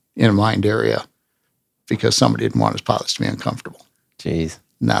ridge in a mined area because somebody didn't want his pilots to be uncomfortable. Jeez.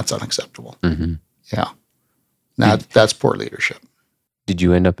 And that's unacceptable. Yeah. That's poor leadership. Did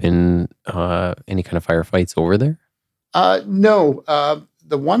you end up in any kind of firefights over there? No.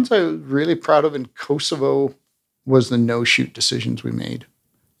 The ones I was really proud of in Kosovo was the no-shoot decisions we made.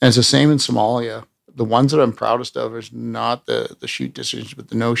 And it's the same in Somalia. The ones that I'm proudest of is not the shoot decisions, but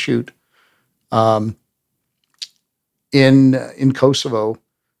the no-shoot. In Kosovo,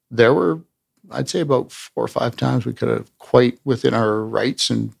 there were, I'd say, about 4 or 5 times we could have quite within our rights,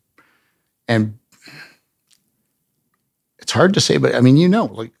 and it's hard to say, but I mean,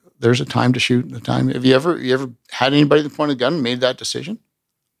 like there's a time to shoot and a time. Have you ever had anybody that pointed a gun and made that decision?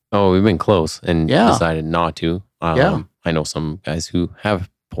 Oh, we've been close and decided not to. I know some guys who have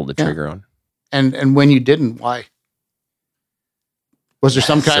pulled the trigger on. And when you didn't, why? Was there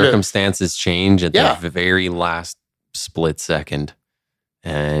some kind of circumstances change at the very last split second?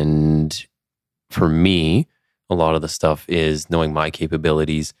 And for me, a lot of the stuff is knowing my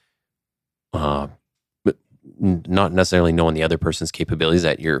capabilities, but not necessarily knowing the other person's capabilities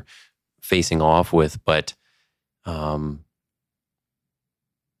that you're facing off with, but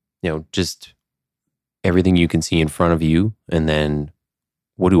just everything you can see in front of you, and then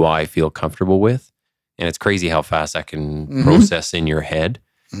what do I feel comfortable with? And it's crazy how fast that can process in your head,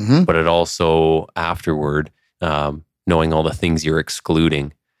 but it also afterward, knowing all the things you're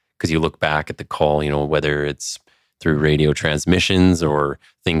excluding, because you look back at the call, whether it's through radio transmissions or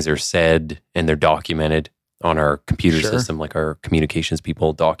things are said and they're documented on our computer system, like our communications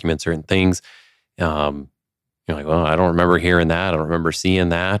people document certain things. You're like, well, I don't remember hearing that. I don't remember seeing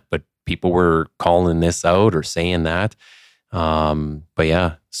that, but people were calling this out or saying that. But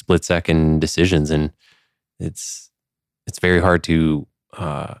yeah, split second decisions. And it's very hard to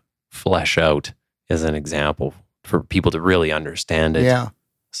flesh out as an example for people to really understand it. Yeah.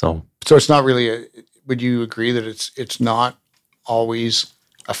 So it's not really would you agree that it's not always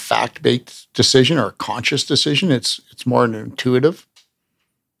a fact-based decision or a conscious decision? It's more an intuitive.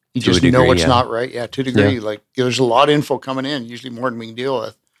 You just know it's not right. Yeah, to a degree. Yeah. Like there's a lot of info coming in, usually more than we can deal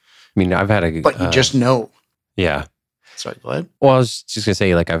with. I mean, I've had but you just know. Yeah. Sorry, go ahead. Well, I was just gonna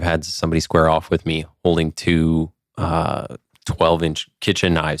say, like, I've had somebody square off with me holding two 12-inch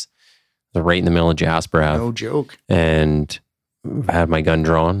kitchen knives. They're right in the middle of Jasper Ave. No joke. And I've had my gun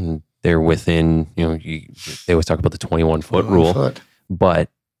drawn. And they're within, they always talk about the 21-foot rule. But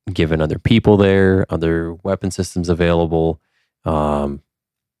given other people there, other weapon systems available, and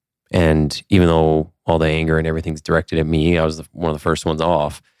even though all the anger and everything's directed at me, I was one of the first ones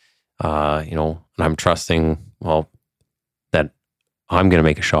off. And I'm trusting, that I'm going to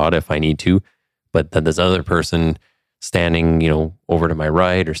make a shot if I need to, but that this other person standing, over to my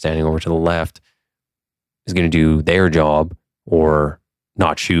right or standing over to the left is going to do their job or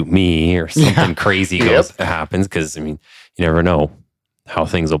not shoot me or something crazy happens. Because, I mean, you never know how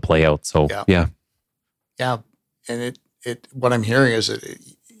things will play out. So, yeah. And it what I'm hearing is that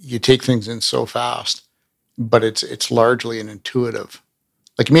you take things in so fast, but it's largely an intuitive.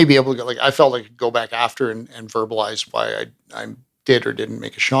 Like you may be able to go, like I felt like I could go back after and verbalize why I did or didn't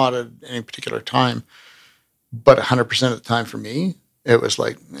make a shot at any particular time. But 100% of the time for me, it was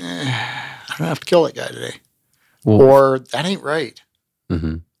like, I don't have to kill that guy today. Well, or that ain't right.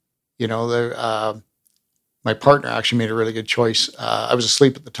 Mm-hmm. My partner actually made a really good choice. I was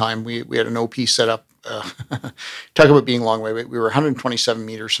asleep at the time. We had an OP set up. Talk about being a long way. We were 127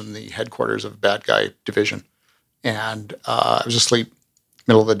 meters from the headquarters of a bad guy division. And I was asleep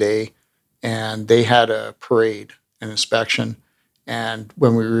middle of the day, and they had a parade, an inspection. And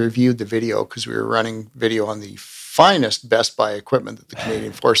when we reviewed the video, because we were running video on the finest Best Buy equipment that the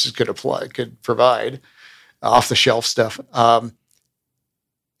Canadian Forces could provide, off the shelf stuff,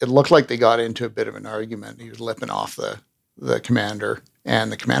 it looked like they got into a bit of an argument. He was lipping off the commander,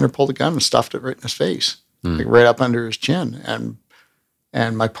 and the commander pulled a gun and stuffed it right in his face, like right up under his chin.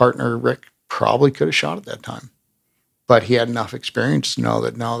 And my partner Rick probably could have shot at that time, but he had enough experience to know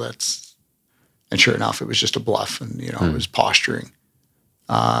that and sure enough, it was just a bluff, and it was posturing.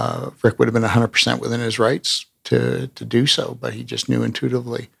 Rick would have been 100% within his rights to do so, but he just knew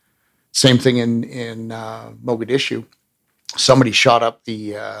intuitively. Same thing in Mogadishu. Somebody shot up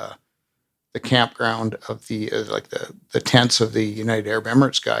the campground of the tents of the United Arab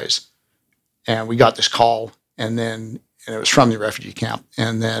Emirates guys, and we got this call, and it was from the refugee camp,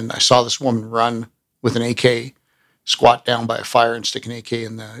 and then I saw this woman run with an AK, squat down by a fire, and stick an AK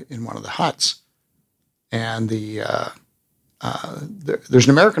in one of the huts. And there's an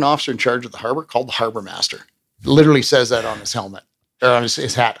American officer in charge of the harbor called the harbor master. It literally says that on his helmet or on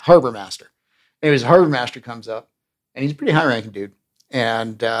his hat, harbor master. Anyways, the harbor master comes up, and he's a pretty high-ranking dude.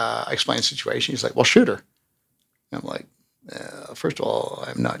 And I explain the situation. He's like, "Well, shoot her." And I'm like, "First of all,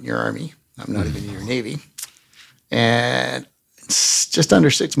 I'm not in your army. I'm not even in your navy. And it's just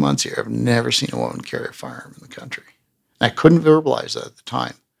under 6 months here. I've never seen a woman carry a firearm in the country." And I couldn't verbalize that at the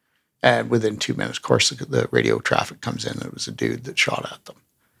time. And within 2 minutes, of course, the radio traffic comes in, and it was a dude that shot at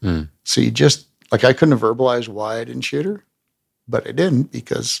them. So you just, I couldn't have verbalized why I didn't shoot her, but I didn't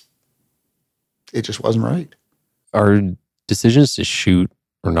because it just wasn't right. Are decisions to shoot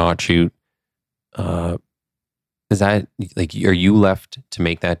or not shoot, is that, are you left to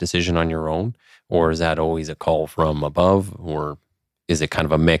make that decision on your own? Or is that always a call from above? Or is it kind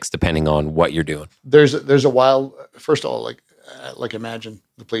of a mix depending on what you're doing? There's a wild, first of all, imagine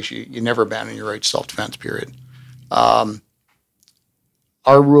the police, you never abandon your right to self-defense, period. Our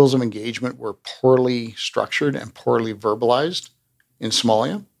rules of engagement were poorly structured and poorly verbalized in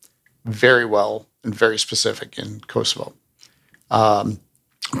Somalia, very well and very specific in Kosovo.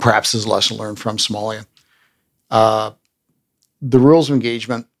 Perhaps there's a lesson learned from Somalia. The rules of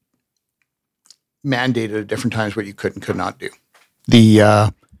engagement mandated at different times what you could and could not do.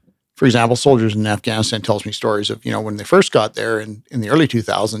 For example, soldiers in Afghanistan tells me stories of, when they first got there in the early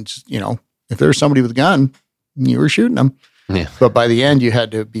 2000s, if there was somebody with a gun, you were shooting them. Yeah. But by the end, you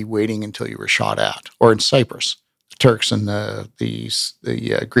had to be waiting until you were shot at. Or in Cyprus, the Turks and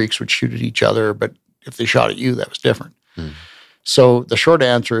the Greeks would shoot at each other, but if they shot at you, that was different. So the short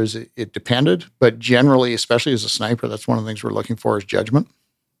answer is it depended, but generally, especially as a sniper, that's one of the things we're looking for is judgment.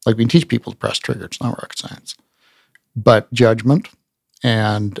 We can teach people to press trigger. It's not rocket science. But judgment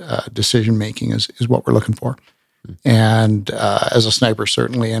and decision-making is what we're looking for. And as a sniper,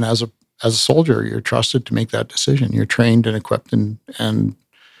 certainly, and as a soldier, you're trusted to make that decision. You're trained and equipped and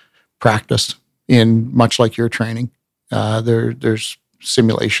practiced in much like your training. There's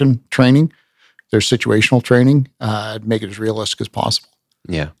simulation training. There's situational training, make it as realistic as possible.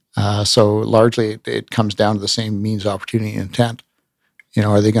 Yeah. So largely it comes down to the same means, opportunity, and intent.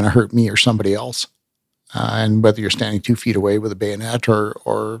 Are they going to hurt me or somebody else? And whether you're standing 2 feet away with a bayonet or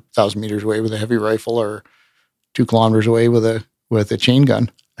 1,000 meters away with a heavy rifle or 2 kilometers away with a chain gun,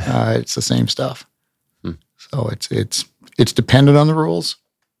 it's the same stuff. So it's dependent on the rules,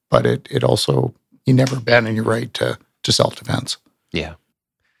 but it also, you never abandon your right to self-defense. Yeah.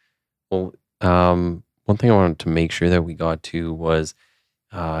 Well, one thing I wanted to make sure that we got to was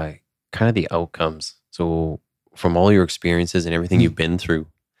kind of the outcomes. So from all your experiences and everything you've been through,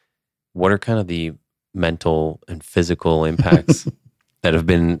 what are kind of the mental and physical impacts that have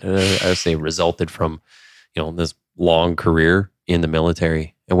been, I would say, resulted from, this long career in the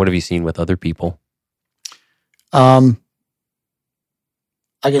military? And what have you seen with other people? Somebody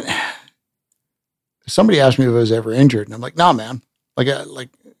asked me if I was ever injured, and I'm like, nah, man.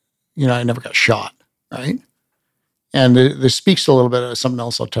 I never got shot, right? And this speaks a little bit of something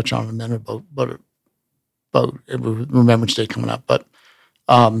else I'll touch on in a minute about Remembrance Day coming up. But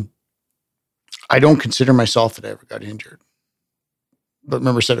I don't consider myself that I ever got injured. But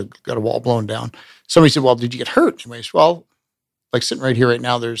remember, I said I got a wall blown down. Somebody said, well, did you get hurt? Anyways, well, like sitting right here right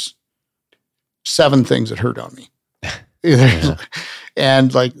now, there's 7 things that hurt on me. Yeah.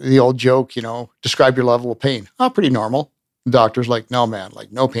 And like the old joke, describe your level of pain. Oh, pretty normal. The doctor's like, no, man,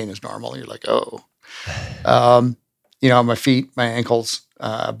 like no pain is normal. You're like, oh. My feet, my ankles,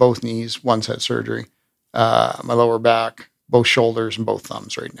 both knees, one's had surgery, my lower back, both shoulders, and both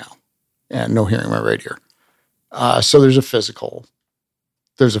thumbs right now, and no hearing in my right ear. So there's a physical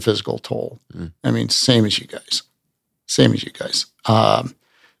toll. I mean, same as you guys.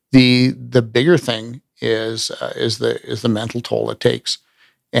 The bigger thing is the mental toll it takes,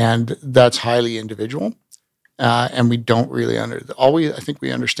 and that's highly individual. And we don't really I think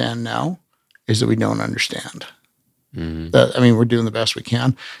we understand now is that we don't understand. We're doing the best we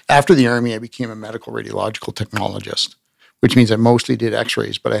can. After the Army, I became a medical radiological technologist, which means I mostly did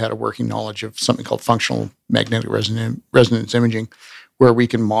x-rays, but I had a working knowledge of something called functional magnetic resonance imaging, where we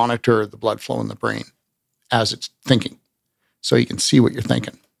can monitor the blood flow in the brain as it's thinking. So you can see what you're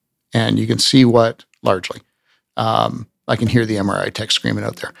thinking, and you can see what, largely. I can hear the MRI tech screaming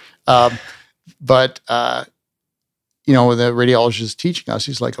out there. But the radiologist is teaching us,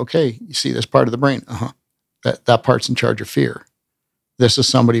 he's like, okay, you see this part of the brain? That part's in charge of fear. This is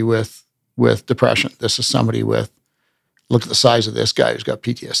somebody with depression. This is somebody with, look at the size of this guy who's got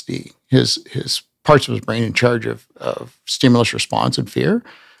PTSD. His parts of his brain in charge of stimulus response and fear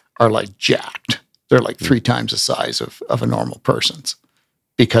are like jacked. They're like 3 times the size of a normal person's,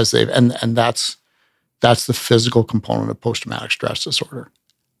 because and that's the physical component of post-traumatic stress disorder.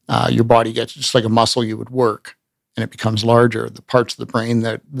 Your body gets, just like a muscle you would work, and it becomes larger. The parts of the brain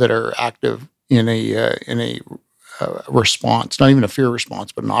that are active in a response, not even a fear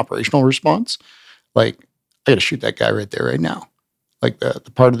response, but an operational response. Like, I got to shoot that guy right there, right now. Like the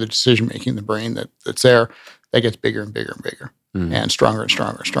part of the decision making in the brain that's there, that gets bigger and bigger and bigger, and stronger and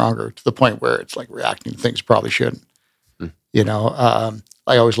stronger and stronger, to the point where it's like reacting to things it probably shouldn't.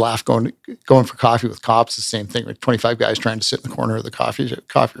 I always laugh going for coffee with cops. The same thing with 25 guys trying to sit in the corner of the coffee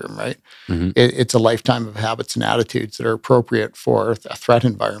room, right? It's a lifetime of habits and attitudes that are appropriate for a threat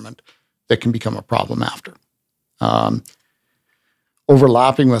environment that can become a problem after.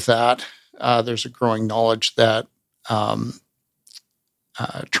 Overlapping with that, there's a growing knowledge that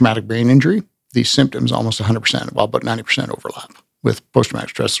traumatic brain injury, these symptoms almost 100%, well, about 90% overlap with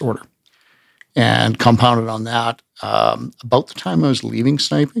post-traumatic stress disorder. And compounded on that, about the time I was leaving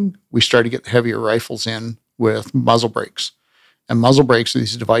sniping, we started to get the heavier rifles in with muzzle brakes. And muzzle brakes are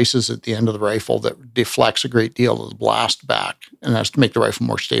these devices at the end of the rifle that deflects a great deal of the blast back, and that's to make the rifle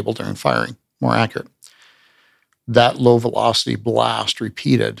more stable during firing, more accurate. That low velocity blast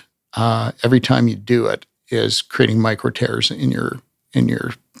repeated every time you do it is creating micro tears in your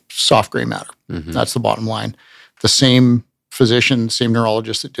soft gray matter. That's the bottom line. The same physician, same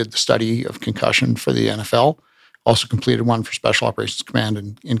neurologist that did the study of concussion for the NFL also completed one for Special Operations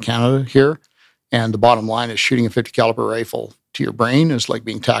Command in Canada here. And the bottom line is shooting a 50 caliber rifle to your brain is like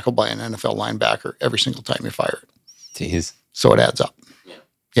being tackled by an NFL linebacker every single time you fire it. Jeez. So it adds up.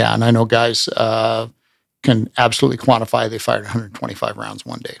 Yeah, and I know guys can absolutely quantify they fired 125 rounds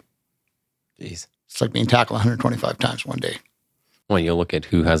one day. Jeez. It's like being tackled 125 times one day. Well, you look at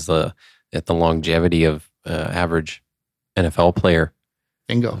who has the longevity of average NFL player.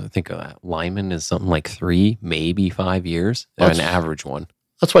 Bingo. I think lineman is something like 3, maybe 5 years. An average one.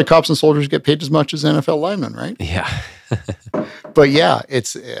 That's why cops and soldiers get paid as much as NFL linemen, right? Yeah. But yeah,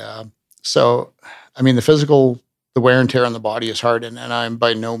 it's so. I mean, the physical the wear and tear on the body is hard, and I'm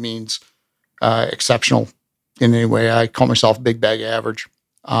by no means exceptional in any way. I call myself a big bag average.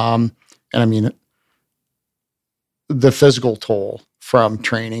 And I mean it. The physical toll from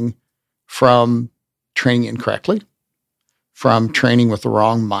training incorrectly, from training with the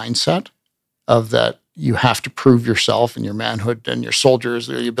wrong mindset of that you have to prove yourself and your manhood and your soldiers,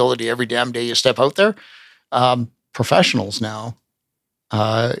 the ability every damn day you step out there. Professionals now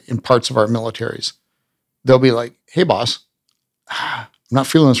in parts of our militaries, they'll be like, hey, boss, I'm not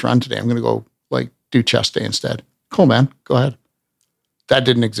feeling this run today. I'm going to go do chest day instead. Cool, man. Go ahead. That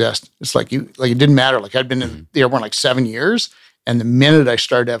didn't exist. It's it didn't matter. I'd been in the airborne 7 years. And the minute I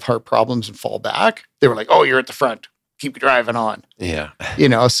started to have heart problems and fall back, they were like, oh, you're at the front. Keep driving on. Yeah.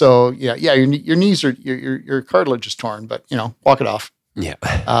 So your knees are, your cartilage is torn, but walk it off. Yeah.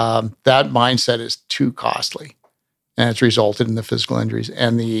 That mindset is too costly, and it's resulted in the physical injuries.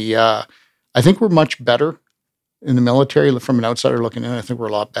 And I think we're much better in the military from an outsider looking in. I think we're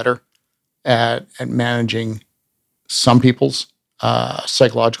a lot better at managing some people's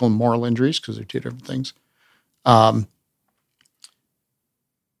psychological and moral injuries, because they're two different things, than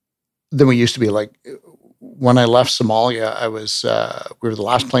we used to be. When I left Somalia, we were the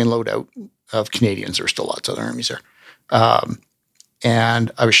last plane load out of Canadians. There were still lots of other armies there.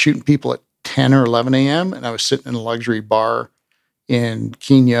 And I was shooting people at 10 or 11 a.m. and I was sitting in a luxury bar in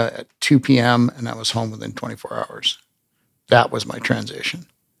Kenya at 2 p.m. and I was home within 24 hours. That was my transition.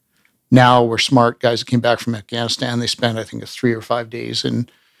 Now we're smart guys that came back from Afghanistan. They spent, I think, 3 or 5 days in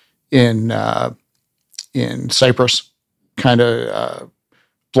Cyprus, kind of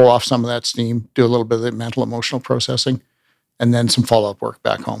blow off some of that steam, do a little bit of the mental, emotional processing, and then some follow-up work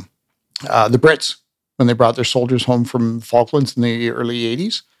back home. The Brits, when they brought their soldiers home from Falklands in the early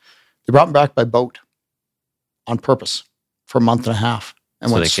 80s, they brought them back by boat on purpose for a month and a half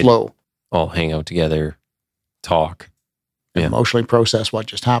and went slow. All hang out together, talk. Emotionally process what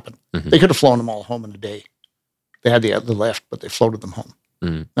just happened. Mm-hmm. They could have flown them all home in a day. They had the lift, but they floated them home.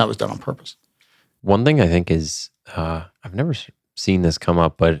 Mm-hmm. That was done on purpose. One thing I think is, I've never seen this come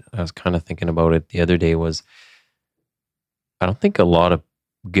up, but I was kind of thinking about it the other day, was I don't think a lot of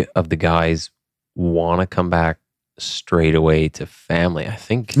the guys want to come back straight away to family. I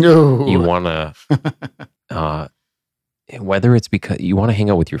think you want to, whether it's because you want to hang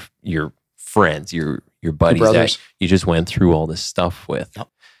out with your friends, your buddies that you just went through all this stuff with,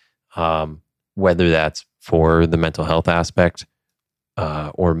 whether that's for the mental health aspect,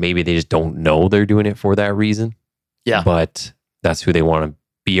 or maybe they just don't know they're doing it for that reason. Yeah. But that's who they want to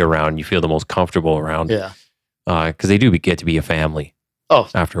be around. You feel the most comfortable around. Yeah. Because they do get to be a family. Oh,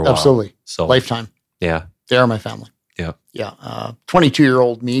 after a while. Absolutely. So lifetime. Yeah. They are my family. Yeah. Yeah.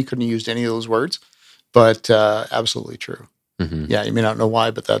 22-year-old me couldn't have used any of those words, but absolutely true. Mm-hmm. Yeah. You may not know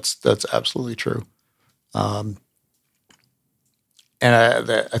why, but that's absolutely true. And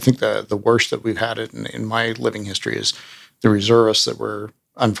I think the worst that we've had in my living history is the reservists that were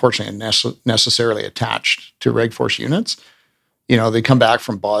unfortunately necessarily attached to Reg Force units. They come back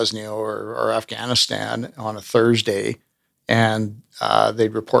from Bosnia or Afghanistan on a Thursday, and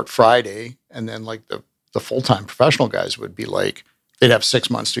they'd report Friday, and then the full-time professional guys would be they'd have 6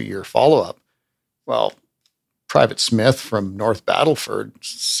 months to a year follow-up. Well, Private Smith from North Battleford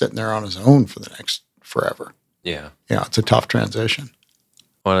sitting there on his own for the next forever. Yeah. Yeah, it's a tough transition.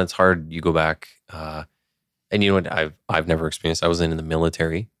 Well, it's hard. You go back, and you know what? I've never experienced. I was in the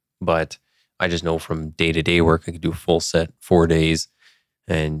military, but I just know from day-to-day work, I could do a full set 4 days,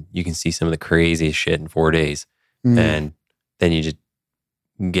 and you can see some of the craziest shit in 4 days. Mm. And then you just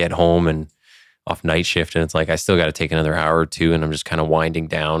get home and off night shift, and it's I still got to take another hour or two, and I'm just kind of winding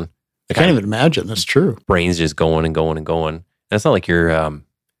down. I can't even imagine. That's true. Brain's just going and going and going. And it's not like you're, I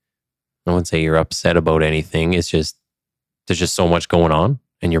wouldn't say you're upset about anything. It's just, there's just so much going on,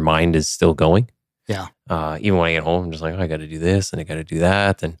 and your mind is still going. Yeah. Even when I get home, I'm just I got to do this and I got to do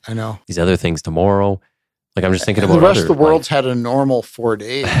that. And I know these other things tomorrow. I'm just thinking about the rest of the world's had a normal 4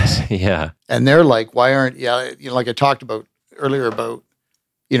 days. Yeah. And they're why aren't, like I talked about earlier about,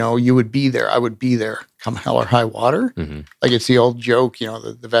 you would be there. I would be there come hell or high water. Mm-hmm. It's the old joke,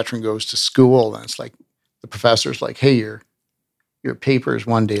 the veteran goes to school and it's the professor's hey, your paper is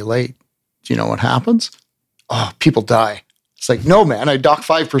 1 day late. Do you know what happens? Oh, people die. It's no, man, I dock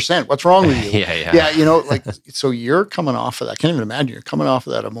 5%. What's wrong with you? Yeah. So you're coming off of that. I can't even imagine. You're coming off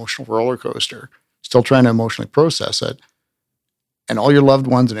of that emotional roller coaster, still trying to emotionally process it. And all your loved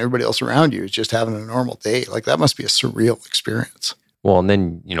ones and everybody else around you is just having a normal day. That must be a surreal experience. Well, and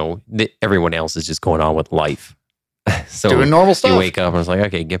then, everyone else is just going on with life. So doing normal stuff. You wake up and it's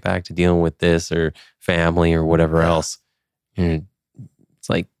okay, get back to dealing with this or family or whatever else. And it's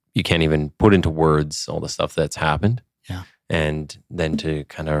you can't even put into words all the stuff that's happened. Yeah. And then to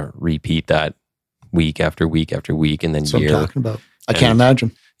kind of repeat that week after week after week, and then That's what I'm year. talking about. I can't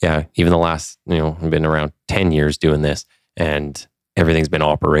imagine. Yeah. Even the last, I've been around 10 years doing this, and everything's been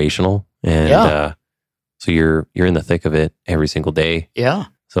operational. And so you're in the thick of it every single day. Yeah.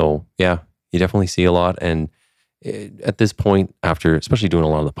 So yeah, you definitely see a lot. And at this point, after especially doing a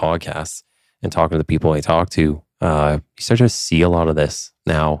lot of the podcasts and talking to the people I talk to, you start to see a lot of this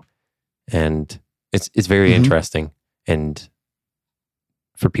now, and it's very interesting. And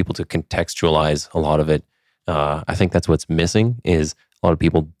for people to contextualize a lot of it, I think that's what's missing. Is a lot of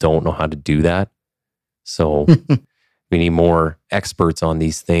people don't know how to do that. So we need more experts on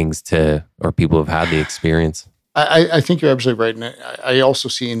these things or people who've had the experience. I think you're absolutely right. And I also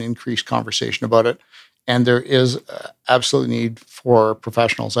see an increased conversation about it. And there is absolutely need for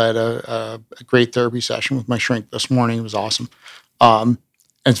professionals. I had a great therapy session with my shrink this morning. It was awesome. And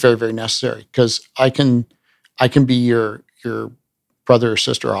it's very, very necessary, because I can be your brother or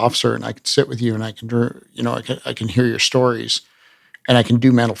sister officer, and I can sit with you, and I can hear your stories, and I can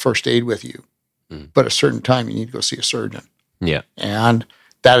do mental first aid with you. But at a certain time, you need to go see a surgeon. Yeah. And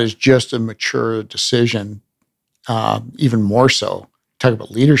that is just a mature decision. Even more so, talk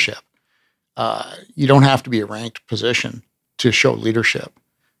about leadership. You don't have to be a ranked position to show leadership.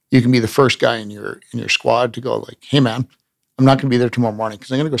 You can be the first guy in your squad to go like, "Hey man, I'm not going to be there tomorrow morning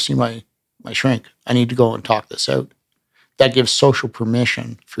because I'm going to go see my shrink. I need to go and talk this out." That gives social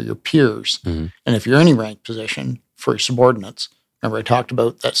permission for your peers. And if you're in any ranked position, for your subordinates, remember I talked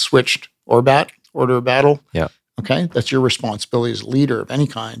about that switched order of battle? Yeah. Okay. That's your responsibility as a leader of any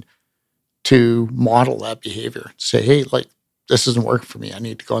kind to model that behavior. Say, "Hey, like, this isn't working for me. I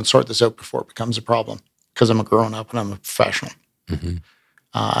need to go and sort this out before it becomes a problem, because I'm a grown up and I'm a professional."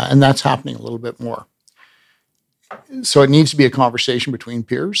 And that's happening a little bit more. So it needs to be a conversation between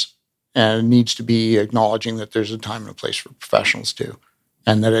peers, and it needs to be acknowledging that there's a time and a place for professionals too,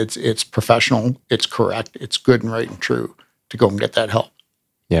 and that it's professional, it's correct, it's good and right and true to go and get that help.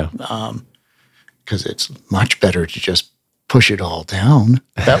 Yeah. Because it's much better to just push it all down.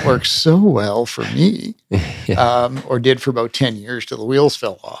 That works so well for me, or did for about 10 years till the wheels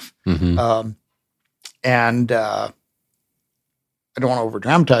fell off. And I don't want to over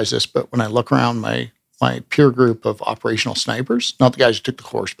dramatize this, but when I look around my peer group of operational snipers, not the guys who took the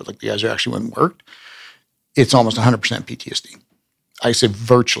course, but like the guys who actually went and worked, it's almost 100% PTSD. I say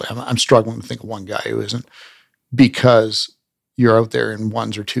virtually. I'm struggling to think of one guy who isn't, because you're out there in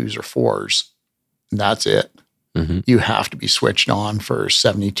ones or twos or fours, and that's it. You have to be switched on for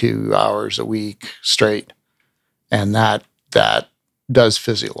 72 hours a week straight. And that does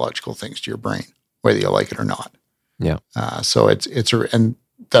physiological things to your brain, whether you like it or not. Yeah. So and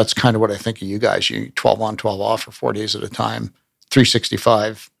that's kind of what I think of you guys. You 12 on, 12 off for 4 days at a time,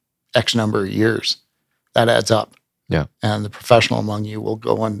 365, X number of years. That adds up. Yeah. And the professional among you will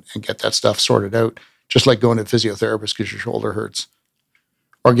go and get that stuff sorted out, just like going to a physiotherapist because your shoulder hurts,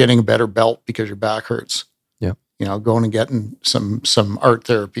 or getting a better belt because your back hurts. Yeah. Going and getting some art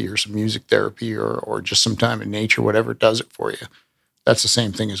therapy or some music therapy or just some time in nature, whatever does it for you. That's the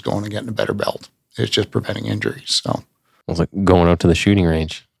same thing as going and getting a better belt. It's just preventing injuries. So I was like going out to the shooting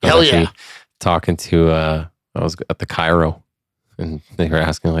range. Hell yeah. Talking to, I was at the Cairo, and they were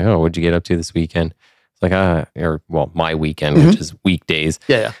asking like, "Oh, what'd you get up to this weekend?" It's like, my weekend, which is weekdays.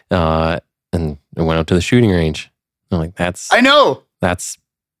 Yeah. And I went out to the shooting range. I'm like, that's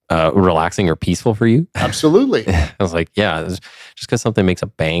relaxing or peaceful for you? Absolutely. I was like, yeah, just because something makes a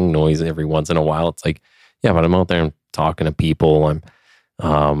bang noise every once in a while, it's like, yeah, but I'm out there and talking to people. I'm,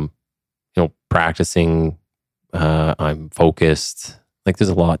 practicing. I'm focused. Like, there's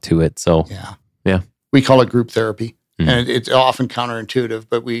a lot to it. So yeah. We call it group therapy, and it's often counterintuitive,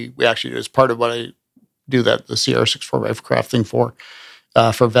 but we actually, as part of what I do the CR64 rifle craft thing for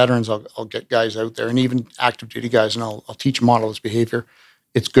veterans, I'll get guys out there, and even active duty guys, and I'll teach them model this behavior.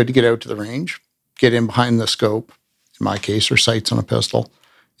 It's good to get out to the range, get in behind the scope, in my case, or sights on a pistol.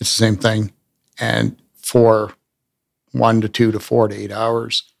 It's the same thing. And for 1 to 2 to 4 to 8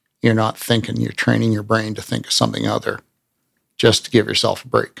 hours, you're not thinking, you're training your brain to think of something other, just to give yourself a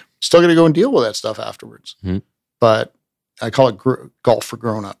break. Still got to go and deal with that stuff afterwards. But I call it golf for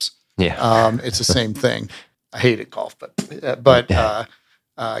grown-ups. Yeah. It's the same thing. I hated golf, but I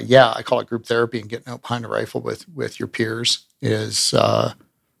call it group therapy, and getting out behind a rifle with your peers is, to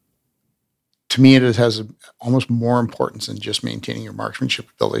me, it has almost more importance than just maintaining your marksmanship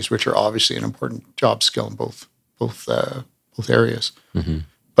abilities, which are obviously an important job skill in both areas.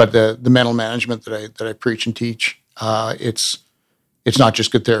 But the mental management that I preach and teach, it's not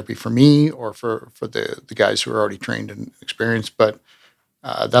just good therapy for me or for the guys who are already trained and experienced, but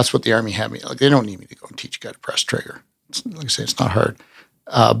That's what the Army had me. Like, they don't need me to go and teach a guy to press trigger. Like I say, it's not hard.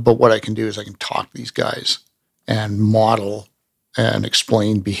 But what I can do is I can talk to these guys and model and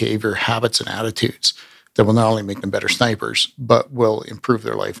explain behavior, habits, and attitudes that will not only make them better snipers, but will improve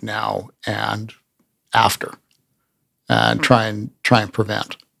their life now and after, and try and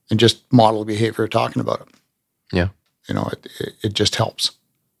prevent, and just model behavior talking about it. Yeah. It just helps.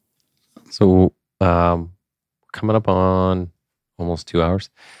 So coming up on almost 2 hours.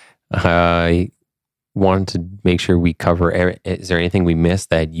 I wanted to make sure we cover. Is there anything we missed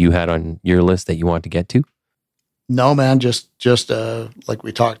that you had on your list that you want to get to? No, man, just like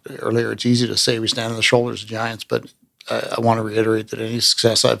we talked earlier, it's easy to say we stand on the shoulders of giants, but I want to reiterate that any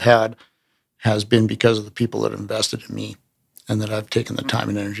success I've had has been because of the people that have invested in me and that I've taken the time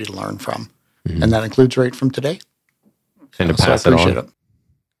and energy to learn from. Mm-hmm. And that includes right from today. And to pass it on.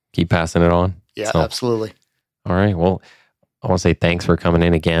 Keep passing it on. Yeah, absolutely. All right. Well, I want to say thanks for coming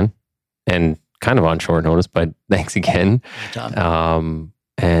in again, and kind of on short notice, but thanks again.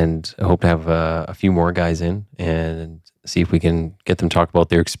 And I hope to have a few more guys in and see if we can get them to talk about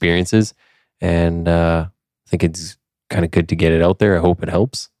their experiences. And I think it's kind of good to get it out there. I hope it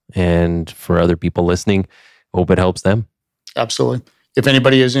helps. And for other people listening, I hope it helps them. Absolutely. If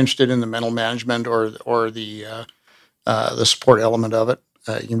anybody is interested in the mental management or the support element of it,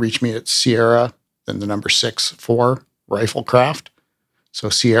 you can reach me at Sierra, then the number 64 Riflecraft. So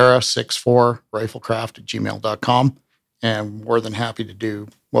Sierra 64 Riflecraft at gmail.com. And more than happy to do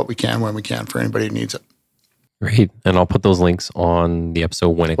what we can when we can for anybody who needs it. Great. And I'll put those links on the episode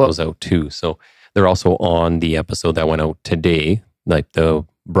when it goes out too. So they're also on the episode that went out today, like the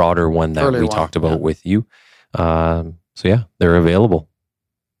broader one that we talked about with you. So yeah, they're available.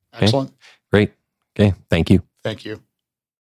 Excellent. Okay. Great. Okay. Thank you. Thank you.